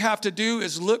all we have to do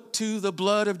is look to the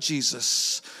blood of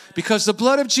Jesus. Because the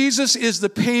blood of Jesus is the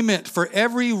payment for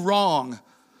every wrong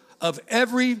of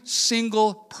every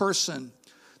single person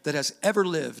that has ever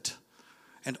lived.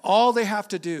 And all they have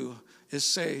to do is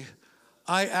say,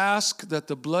 I ask that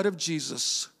the blood of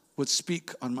Jesus would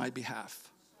speak on my behalf.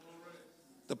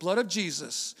 The blood of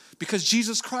Jesus. Because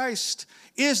Jesus Christ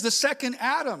is the second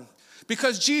Adam.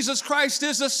 Because Jesus Christ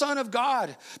is the Son of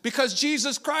God. Because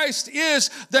Jesus Christ is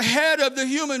the head of the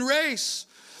human race.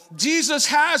 Jesus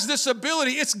has this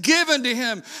ability. It's given to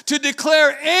him to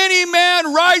declare any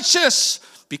man righteous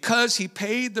because he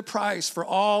paid the price for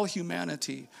all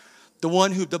humanity. The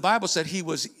one who, the Bible said, he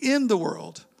was in the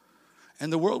world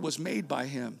and the world was made by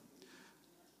him.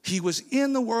 He was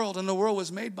in the world and the world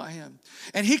was made by him.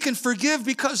 And he can forgive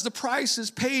because the price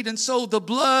is paid. And so the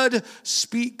blood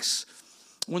speaks.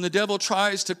 When the devil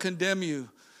tries to condemn you,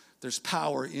 there's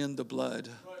power in the blood.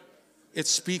 It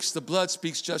speaks, the blood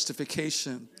speaks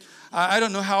justification. I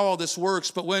don't know how all this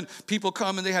works, but when people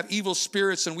come and they have evil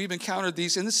spirits, and we've encountered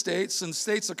these in the States, and the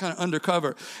States are kind of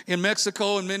undercover. In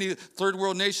Mexico and many third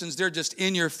world nations, they're just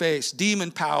in your face,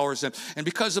 demon powers. And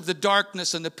because of the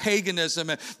darkness and the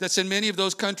paganism that's in many of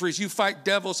those countries, you fight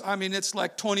devils. I mean, it's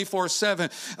like 24/7.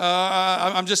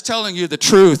 I'm just telling you the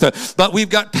truth. But we've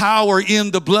got power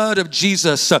in the blood of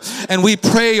Jesus. And we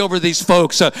pray over these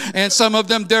folks. And some of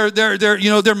them,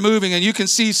 they're moving, and you can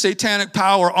see satanic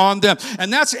power on them.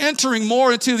 And that's entering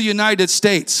more into the United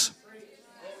States.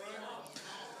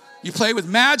 You play with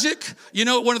magic. You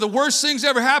know, one of the worst things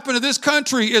ever happened to this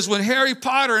country is when Harry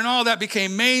Potter and all that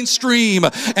became mainstream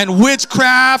and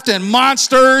witchcraft and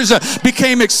monsters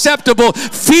became acceptable,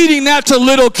 feeding that to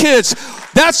little kids.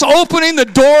 That's opening the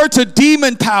door to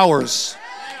demon powers.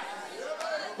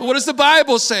 What does the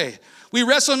Bible say? We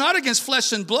wrestle not against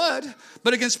flesh and blood,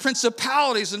 but against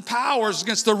principalities and powers,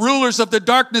 against the rulers of the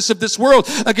darkness of this world,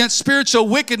 against spiritual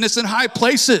wickedness in high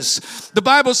places. The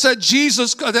Bible said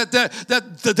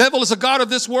that the devil is a god of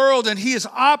this world, and he is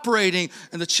operating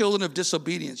in the children of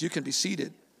disobedience. You can be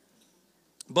seated.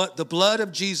 But the blood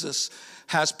of Jesus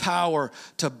has power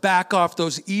to back off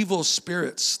those evil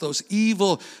spirits,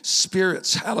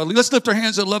 Hallelujah. Let's lift our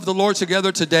hands and love the Lord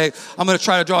together today. I'm going to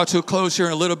try to draw to a close here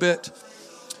in a little bit.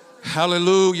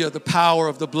 Hallelujah, the power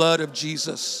of the blood of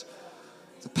Jesus.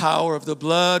 The power of the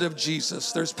blood of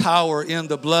Jesus. There's power in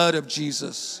the blood of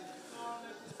Jesus.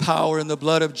 Power in the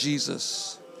blood of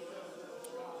Jesus.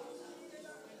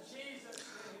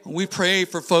 We pray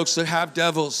for folks that have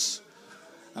devils.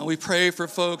 And we pray for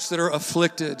folks that are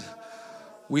afflicted.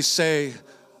 We say,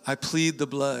 I plead the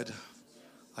blood.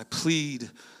 I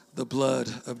plead the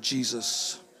blood of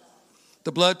Jesus.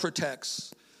 The blood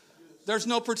protects. There's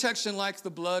no protection like the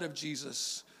blood of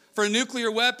Jesus. For a nuclear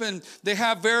weapon, they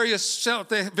have various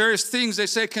things they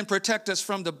say can protect us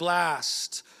from the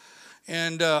blast.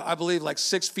 And I believe like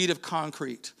 6 feet of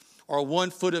concrete or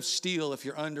 1 foot of steel if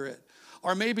you're under it.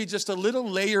 Or maybe just a little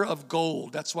layer of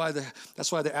gold. That's why the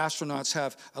astronauts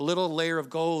have a little layer of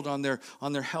gold on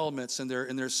their helmets and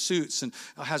their suits, and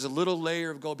it has a little layer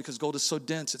of gold because gold is so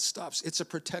dense it stops. It's a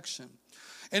protection.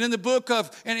 And in the book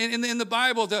of, and in the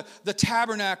Bible, the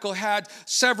tabernacle had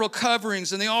several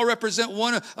coverings, and they all represent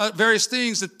various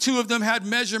things. The 2 of them had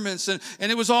measurements, and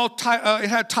it was all it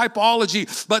had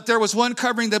typology. But there was one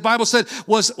covering the Bible said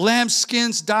was ram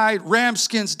skins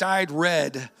dyed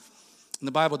red. And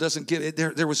the Bible doesn't give it.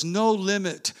 There was no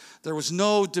limit. There was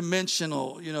no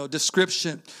dimensional,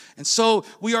 description. And so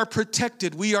we are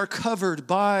protected. We are covered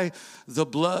by the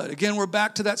blood. Again, we're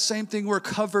back to that same thing. We're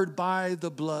covered by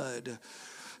the blood.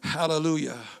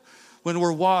 Hallelujah. When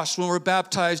we're washed, when we're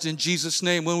baptized in Jesus'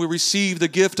 name, when we receive the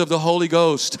gift of the Holy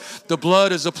Ghost, the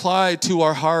blood is applied to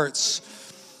our hearts.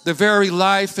 The very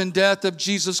life and death of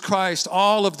Jesus Christ,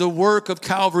 all of the work of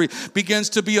Calvary begins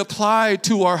to be applied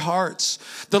to our hearts.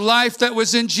 The life that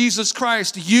was in Jesus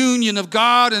Christ, union of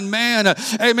God and man,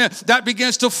 amen, that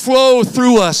begins to flow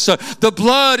through us. The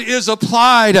blood is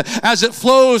applied as it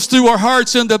flows through our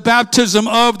hearts in the baptism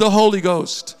of the Holy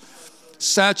Ghost.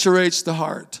 Saturates the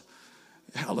heart.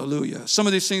 Hallelujah. Some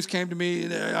of these things came to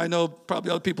me. I know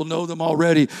probably other people know them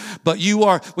already. But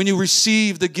when you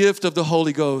receive the gift of the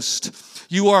Holy Ghost,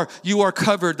 you are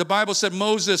covered. The Bible said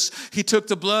Moses, he took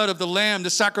the blood of the lamb, the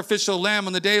sacrificial lamb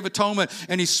on the Day of Atonement,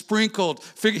 and he sprinkled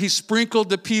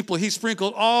the people. He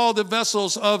sprinkled all the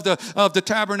vessels of the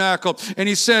tabernacle. And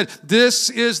he said,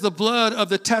 this is the blood of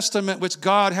the testament which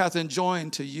God hath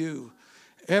enjoined to you.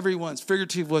 Everyone's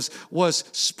figurative was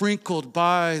sprinkled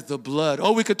by the blood.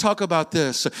 Oh, we could talk about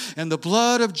this. And the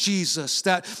blood of Jesus,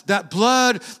 that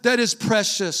blood that is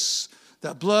precious,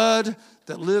 that blood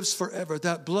that lives forever,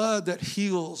 that blood that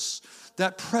heals,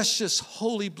 that precious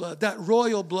holy blood, that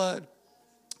royal blood,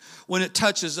 when it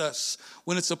touches us,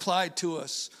 when it's applied to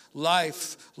us,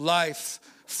 life,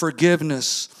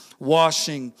 forgiveness,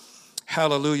 washing.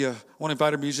 Hallelujah. I want to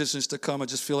invite our musicians to come. I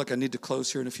just feel like I need to close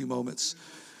here in a few moments.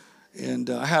 And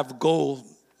I have a goal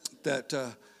that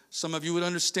some of you would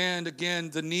understand, again,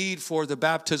 the need for the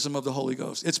baptism of the Holy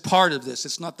Ghost. It's part of this.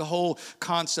 It's not the whole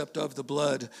concept of the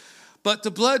blood. But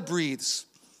the blood breathes.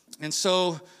 And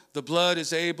so the blood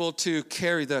is able to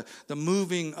carry the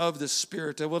moving of the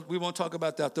Spirit. We won't talk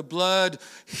about that. The blood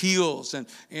heals.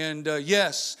 And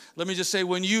yes, let me just say,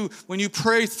 when you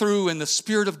pray through and the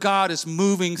Spirit of God is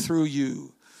moving through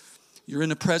you, you're in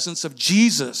the presence of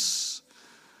Jesus,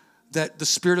 that the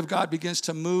Spirit of God begins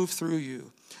to move through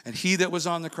you. And he that was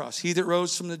on the cross, he that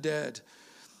rose from the dead,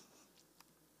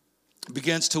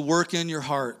 begins to work in your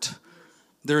heart.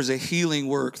 There's a healing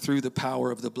work through the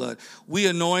power of the blood. We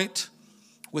anoint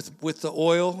with the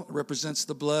oil, it represents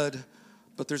the blood,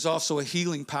 but there's also a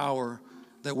healing power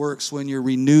that works when you're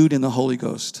renewed in the Holy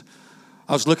Ghost.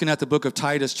 I was looking at the book of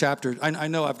Titus chapter. I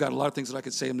know I've got a lot of things that I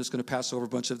could say. I'm just going to pass over a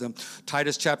bunch of them.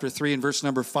 Titus chapter 3 and verse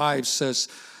number 5 says,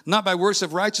 not by works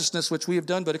of righteousness which we have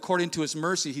done, but according to his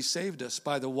mercy he saved us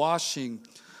by the washing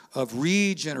of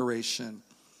regeneration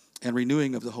and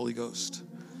renewing of the Holy Ghost.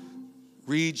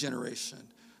 Regeneration,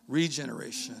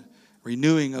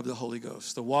 renewing of the Holy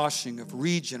Ghost, the washing of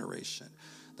regeneration.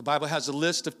 The Bible has a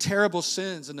list of terrible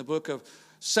sins in the book of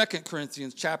 2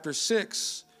 Corinthians chapter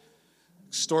 6.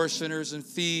 Extortioners and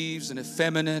thieves and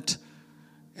effeminate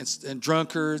and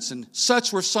drunkards, and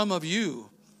such were some of you.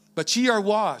 But ye are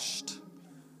washed,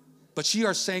 but ye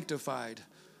are sanctified,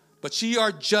 but ye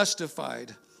are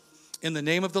justified in the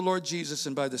name of the Lord Jesus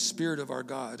and by the Spirit of our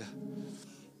God.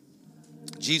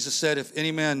 Jesus said, if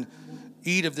any man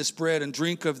eat of this bread and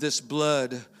drink of this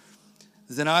blood,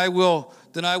 then I will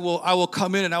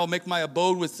come in and I will make my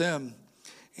abode with them.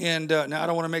 And now I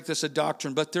don't want to make this a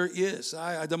doctrine, but there is.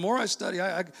 The more I study,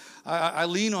 I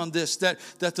lean on this, that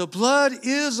the blood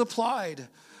is applied.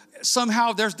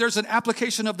 Somehow there's an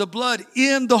application of the blood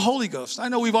in the Holy Ghost. I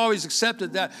know we've always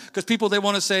accepted that because people, they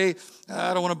want to say,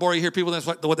 I don't want to bore you here, people, that's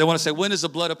what they want to say, when is the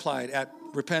blood applied? At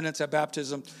repentance, at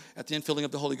baptism, at the infilling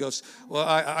of the Holy Ghost? Well,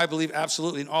 I believe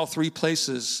absolutely in all three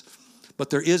places. But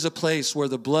there is a place where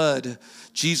the blood,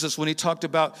 Jesus, when he talked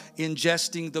about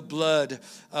ingesting the blood,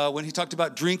 when he talked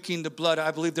about drinking the blood,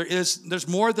 I believe there's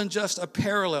more than just a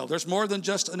parallel. There's more than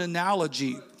just an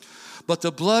analogy. But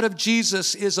the blood of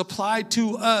Jesus is applied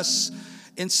to us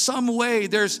in some way.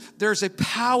 There's a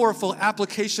powerful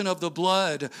application of the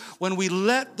blood when we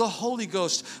let the Holy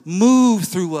Ghost move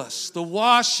through us. The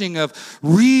washing of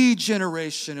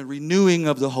regeneration and renewing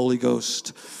of the Holy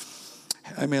Ghost.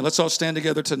 Amen. Let's all stand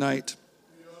together tonight.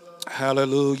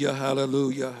 Hallelujah,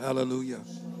 hallelujah, hallelujah.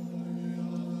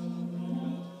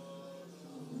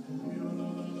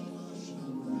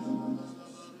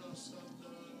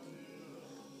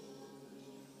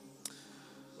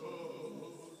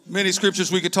 Many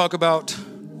scriptures we could talk about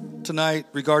tonight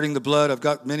regarding the blood. I've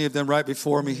got many of them right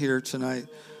before me here tonight.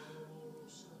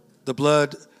 The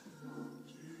blood,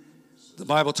 the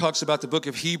Bible talks about the book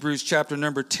of Hebrews, chapter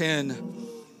number 10.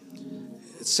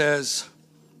 It says,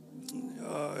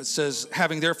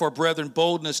 having therefore, brethren,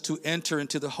 boldness to enter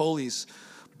into the holies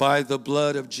by the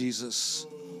blood of Jesus.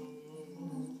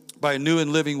 By a new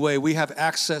and living way, we have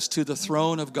access to the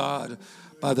throne of God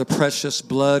by the precious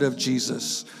blood of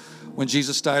Jesus. When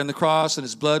Jesus died on the cross and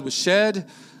his blood was shed,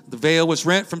 the veil was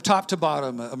rent from top to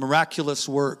bottom, a miraculous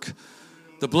work.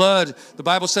 The blood, the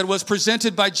Bible said, was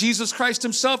presented by Jesus Christ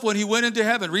himself when he went into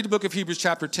heaven. Read the book of Hebrews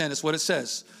chapter 10. That's what it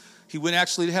says. He went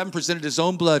actually to heaven, presented his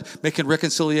own blood, making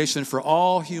reconciliation for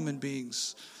all human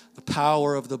beings. The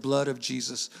power of the blood of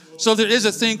Jesus. So there is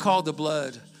a thing called the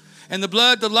blood. And the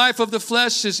blood, the life of the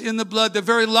flesh is in the blood. The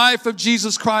very life of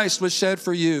Jesus Christ was shed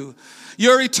for you.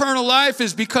 Your eternal life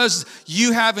is because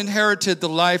you have inherited the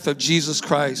life of Jesus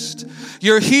Christ.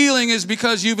 Your healing is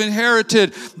because you've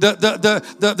inherited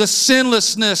the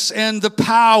sinlessness and the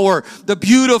power, the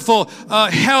beautiful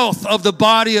health of the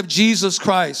body of Jesus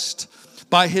Christ.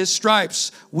 By his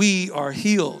stripes, we are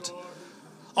healed.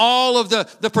 All of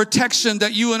the protection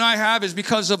that you and I have is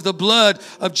because of the blood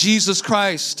of Jesus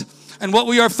Christ. And what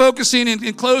we are focusing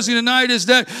in closing tonight is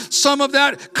that some of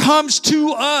that comes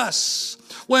to us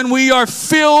when we are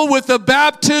filled with the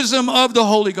baptism of the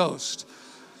Holy Ghost.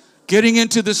 Getting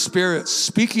into the Spirit,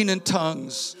 speaking in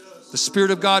tongues. The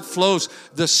Spirit of God flows.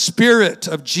 The Spirit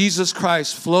of Jesus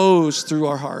Christ flows through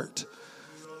our heart.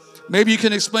 Maybe you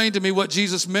can explain to me what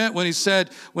Jesus meant when he said,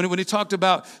 when he talked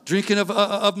about drinking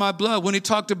of my blood, when he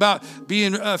talked about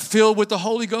being filled with the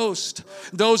Holy Ghost.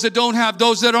 Those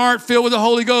that aren't filled with the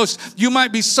Holy Ghost, you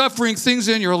might be suffering things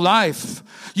in your life.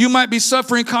 You might be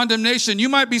suffering condemnation. You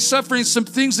might be suffering some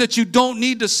things that you don't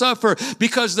need to suffer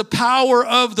because the power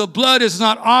of the blood is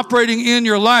not operating in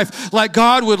your life like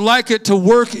God would like it to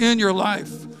work in your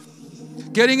life.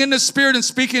 Getting in the Spirit and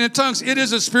speaking in tongues, it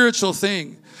is a spiritual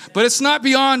thing. But it's not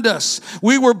beyond us.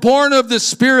 We were born of the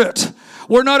Spirit.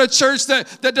 We're not a church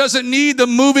that doesn't need the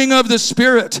moving of the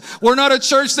Spirit. We're not a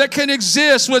church that can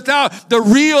exist without the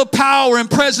real power and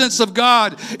presence of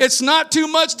God. It's not too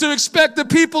much to expect the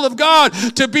people of God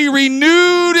to be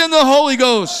renewed in the Holy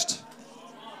Ghost.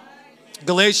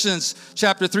 Galatians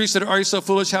chapter 3 said, are you so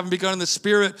foolish, having begun in the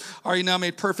Spirit, are you now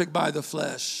made perfect by the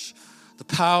flesh? The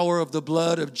power of the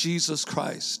blood of Jesus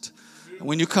Christ. And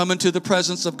when you come into the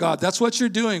presence of God, that's what you're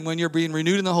doing when you're being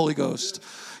renewed in the Holy Ghost.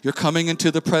 You're coming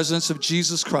into the presence of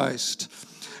Jesus Christ.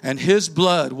 And His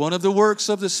blood, one of the works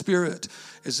of the Spirit,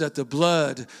 is that the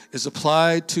blood is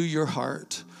applied to your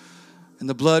heart. And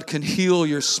the blood can heal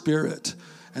your spirit.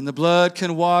 And the blood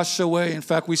can wash away. In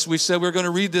fact, we said we're going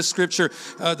to read this scripture,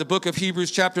 the book of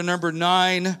Hebrews chapter number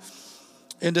 9.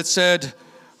 And it said,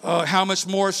 how much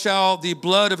more shall the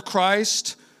blood of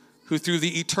Christ, who through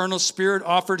the eternal Spirit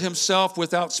offered Himself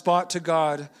without spot to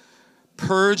God,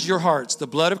 purge your hearts, the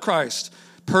blood of Christ,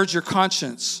 purge your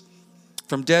conscience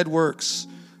from dead works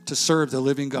to serve the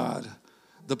living God.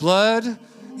 The blood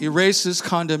erases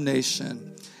condemnation.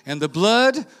 And the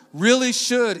blood really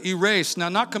should erase. Now,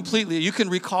 not completely. You can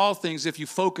recall things if you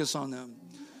focus on them.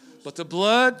 But the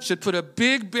blood should put a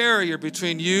big barrier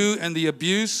between you and the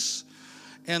abuse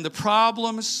and the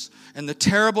problems and the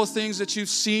terrible things that you've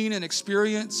seen and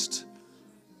experienced.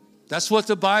 That's what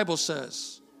the Bible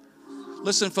says.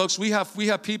 Listen, folks, we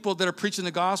have people that are preaching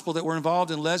the gospel that were involved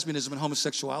in lesbianism and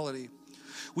homosexuality.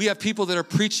 We have people that are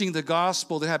preaching the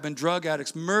gospel that have been drug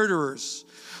addicts, murderers.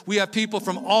 We have people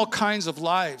from all kinds of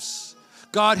lives.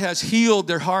 God has healed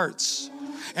their hearts.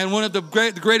 And one of the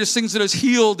greatest things that has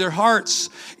healed their hearts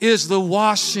is the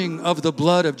washing of the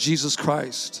blood of Jesus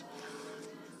Christ.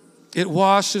 It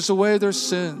washes away their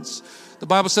sins. The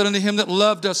Bible said unto Him that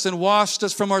loved us and washed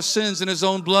us from our sins in His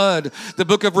own blood. The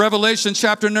book of Revelation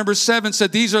chapter number 7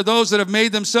 said, these are those that have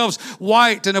made themselves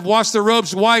white and have washed their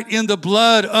robes white in the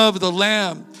blood of the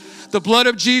Lamb. The blood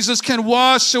of Jesus can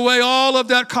wash away all of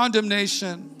that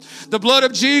condemnation. The blood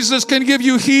of Jesus can give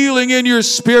you healing in your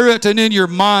spirit and in your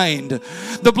mind.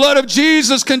 The blood of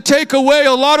Jesus can take away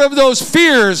a lot of those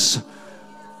fears.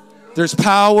 There's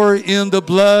power in the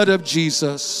blood of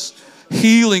Jesus.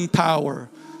 Healing power.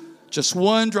 Just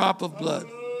one drop of blood.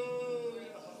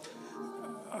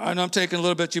 I know I'm taking a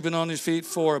little bit. You've been on your feet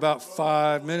for about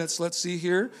 5 minutes. Let's see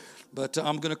here. But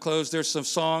I'm going to close. There's some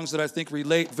songs that I think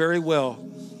relate very well.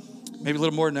 Maybe a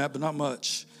little more than that, but not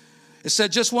much. It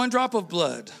said, just one drop of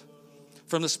blood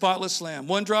from the spotless Lamb.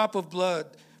 One drop of blood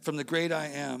from the great I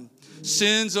Am.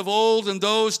 Sins of old and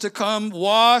those to come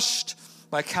washed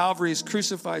by Calvary's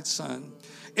crucified Son.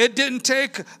 It didn't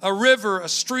take a river, a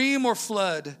stream, or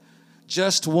flood.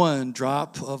 Just one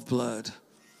drop of blood.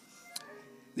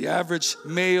 The average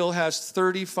male has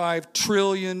 35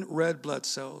 trillion red blood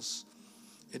cells.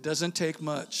 It doesn't take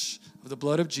much of the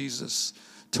blood of Jesus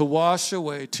to wash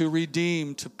away, to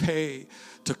redeem, to pay,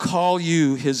 to call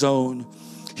you His own.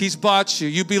 He's bought you.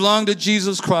 You belong to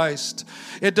Jesus Christ.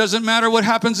 It doesn't matter what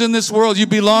happens in this world. You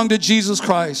belong to Jesus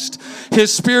Christ.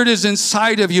 His Spirit is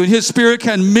inside of you, and His Spirit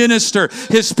can minister.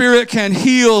 His Spirit can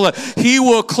heal. He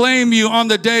will claim you on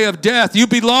the day of death. You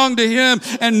belong to Him,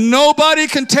 and nobody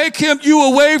can take you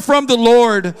away from the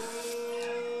Lord.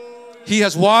 He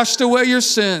has washed away your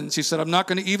sins. He said, I'm not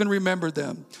going to even remember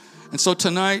them. And so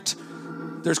tonight,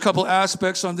 there's a couple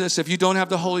aspects on this. If you don't have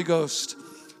the Holy Ghost,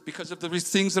 because of the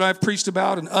things that I've preached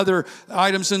about and other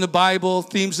items in the Bible,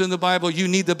 themes in the Bible, you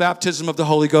need the baptism of the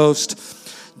Holy Ghost.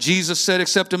 Jesus said,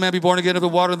 except a man be born again of the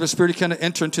water and the Spirit, he cannot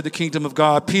enter into the kingdom of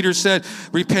God. Peter said,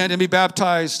 repent and be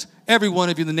baptized, every one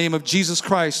of you, in the name of Jesus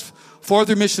Christ, for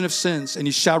the remission of sins, and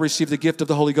you shall receive the gift of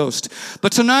the Holy Ghost.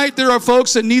 But tonight, there are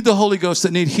folks that need the Holy Ghost,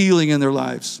 that need healing in their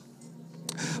lives.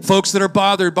 Folks that are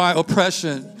bothered by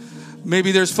oppression.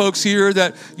 Maybe there's folks here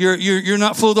that you're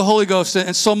not full of the Holy Ghost,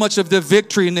 and so much of the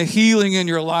victory and the healing in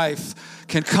your life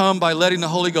can come by letting the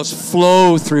Holy Ghost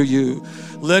flow through you,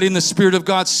 letting the Spirit of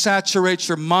God saturate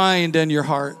your mind and your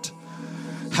heart.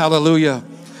 Hallelujah.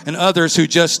 And others who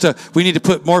just, we need to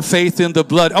put more faith in the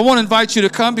blood. I want to invite you to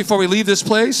come before we leave this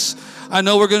place. I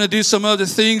know we're going to do some other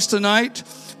things tonight,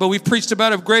 but we've preached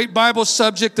about a great Bible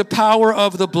subject, the power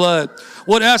of the blood.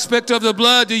 What aspect of the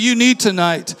blood do you need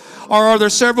tonight? Or are there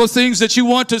several things that you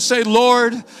want to say,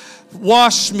 Lord,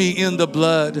 wash me in the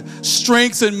blood.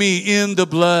 Strengthen me in the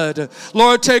blood.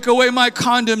 Lord, take away my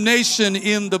condemnation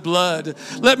in the blood.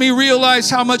 Let me realize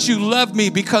how much you love me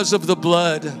because of the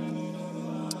blood.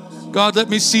 God, let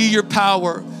me see your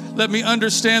power. Let me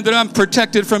understand that I'm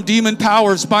protected from demon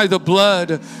powers by the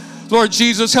blood. Lord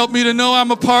Jesus, help me to know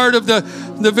I'm a part of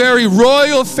the very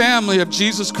royal family of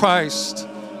Jesus Christ.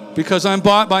 Because I'm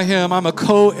bought by Him. I'm a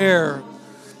co-heir.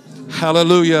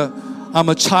 Hallelujah. I'm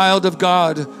a child of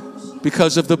God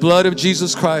because of the blood of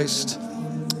Jesus Christ.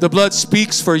 The blood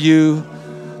speaks for you.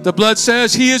 The blood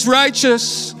says he is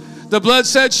righteous. The blood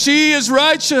said she is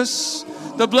righteous.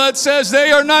 The blood says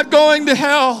they are not going to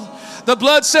hell. The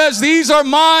blood says these are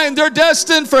mine. They're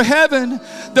destined for heaven.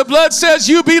 The blood says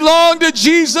you belong to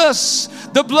Jesus.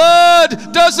 The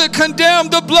blood doesn't condemn.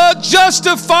 The blood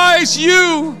justifies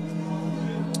you.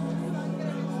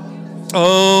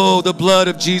 Oh, the blood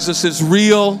of Jesus is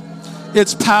real.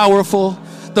 It's powerful.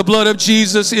 The blood of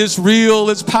Jesus is real.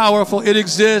 It's powerful. It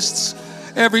exists.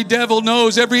 Every devil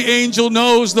knows. Every angel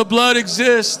knows the blood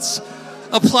exists.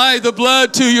 Apply the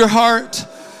blood to your heart.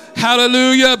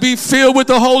 Hallelujah. Be filled with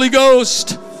the Holy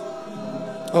Ghost.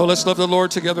 Oh, let's love the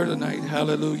Lord together tonight.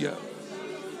 Hallelujah.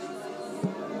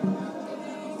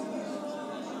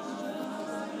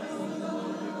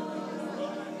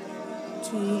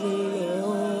 To the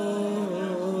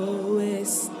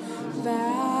lowest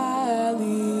valley,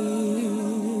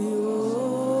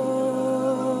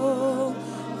 oh,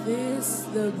 this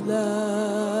the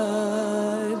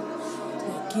blood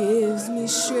that gives me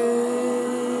strength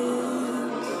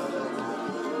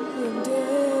from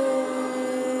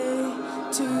day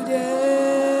to day.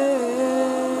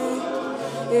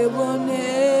 It will never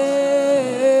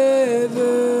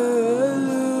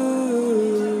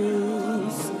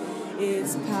lose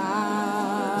its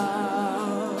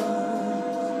power,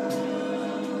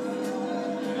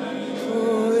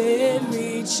 for it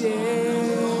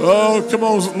reaches. Oh, come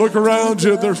on, look around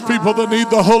you. There's people that need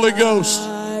the Holy Ghost.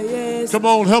 Come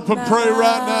on, help them pray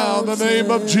right now in the name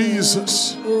of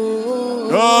Jesus.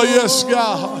 Oh, yes,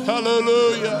 God.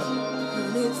 Hallelujah.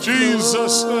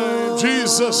 Jesus' name,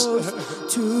 Jesus' name.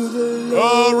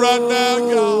 Oh, right now,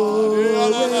 God.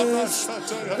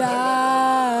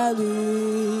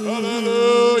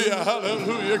 Hallelujah,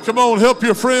 hallelujah. Come on, help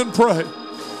your friend pray.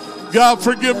 God,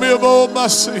 forgive me of all my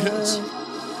sins.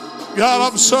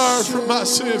 God, I'm sorry for my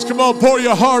sins. Come on, pour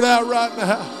your heart out right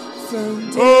now.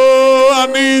 Oh, I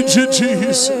need you,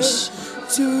 Jesus.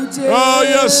 Oh,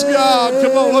 yes, God.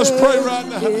 Come on, let's pray right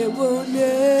now.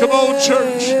 Come on,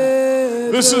 church.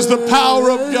 This is the power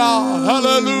of God.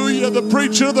 Hallelujah. The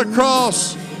preaching of the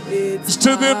cross is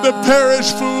to them that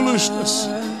perish foolishness.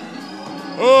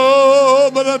 Oh,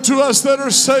 but unto us that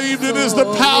are saved, it is the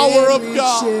power of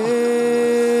God.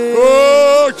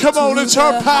 Oh, come on, it's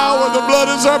our power. The blood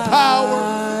is our power.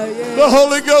 The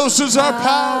Holy Ghost is our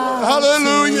power.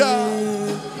 Hallelujah.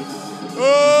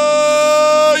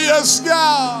 Oh, yes,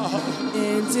 God.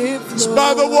 It's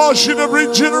by the washing of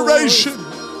regeneration,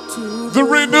 the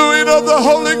renewing of the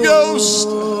Holy Ghost.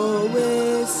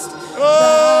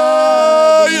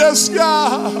 Oh, yes,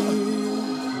 God.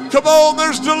 Come on,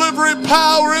 there's delivering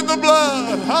power in the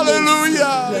blood.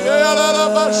 Hallelujah.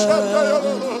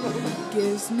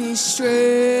 Gives me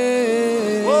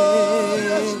strength. Oh,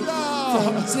 yes,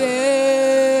 God.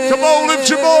 Come on, lift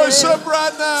your voice up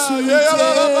right now.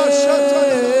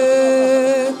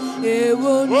 It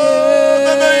will in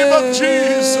the name of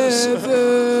Jesus.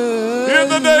 In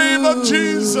the name of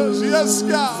Jesus. Yes,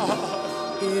 God.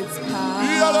 It's power.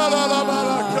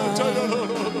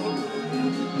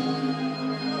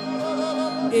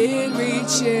 It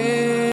reaches.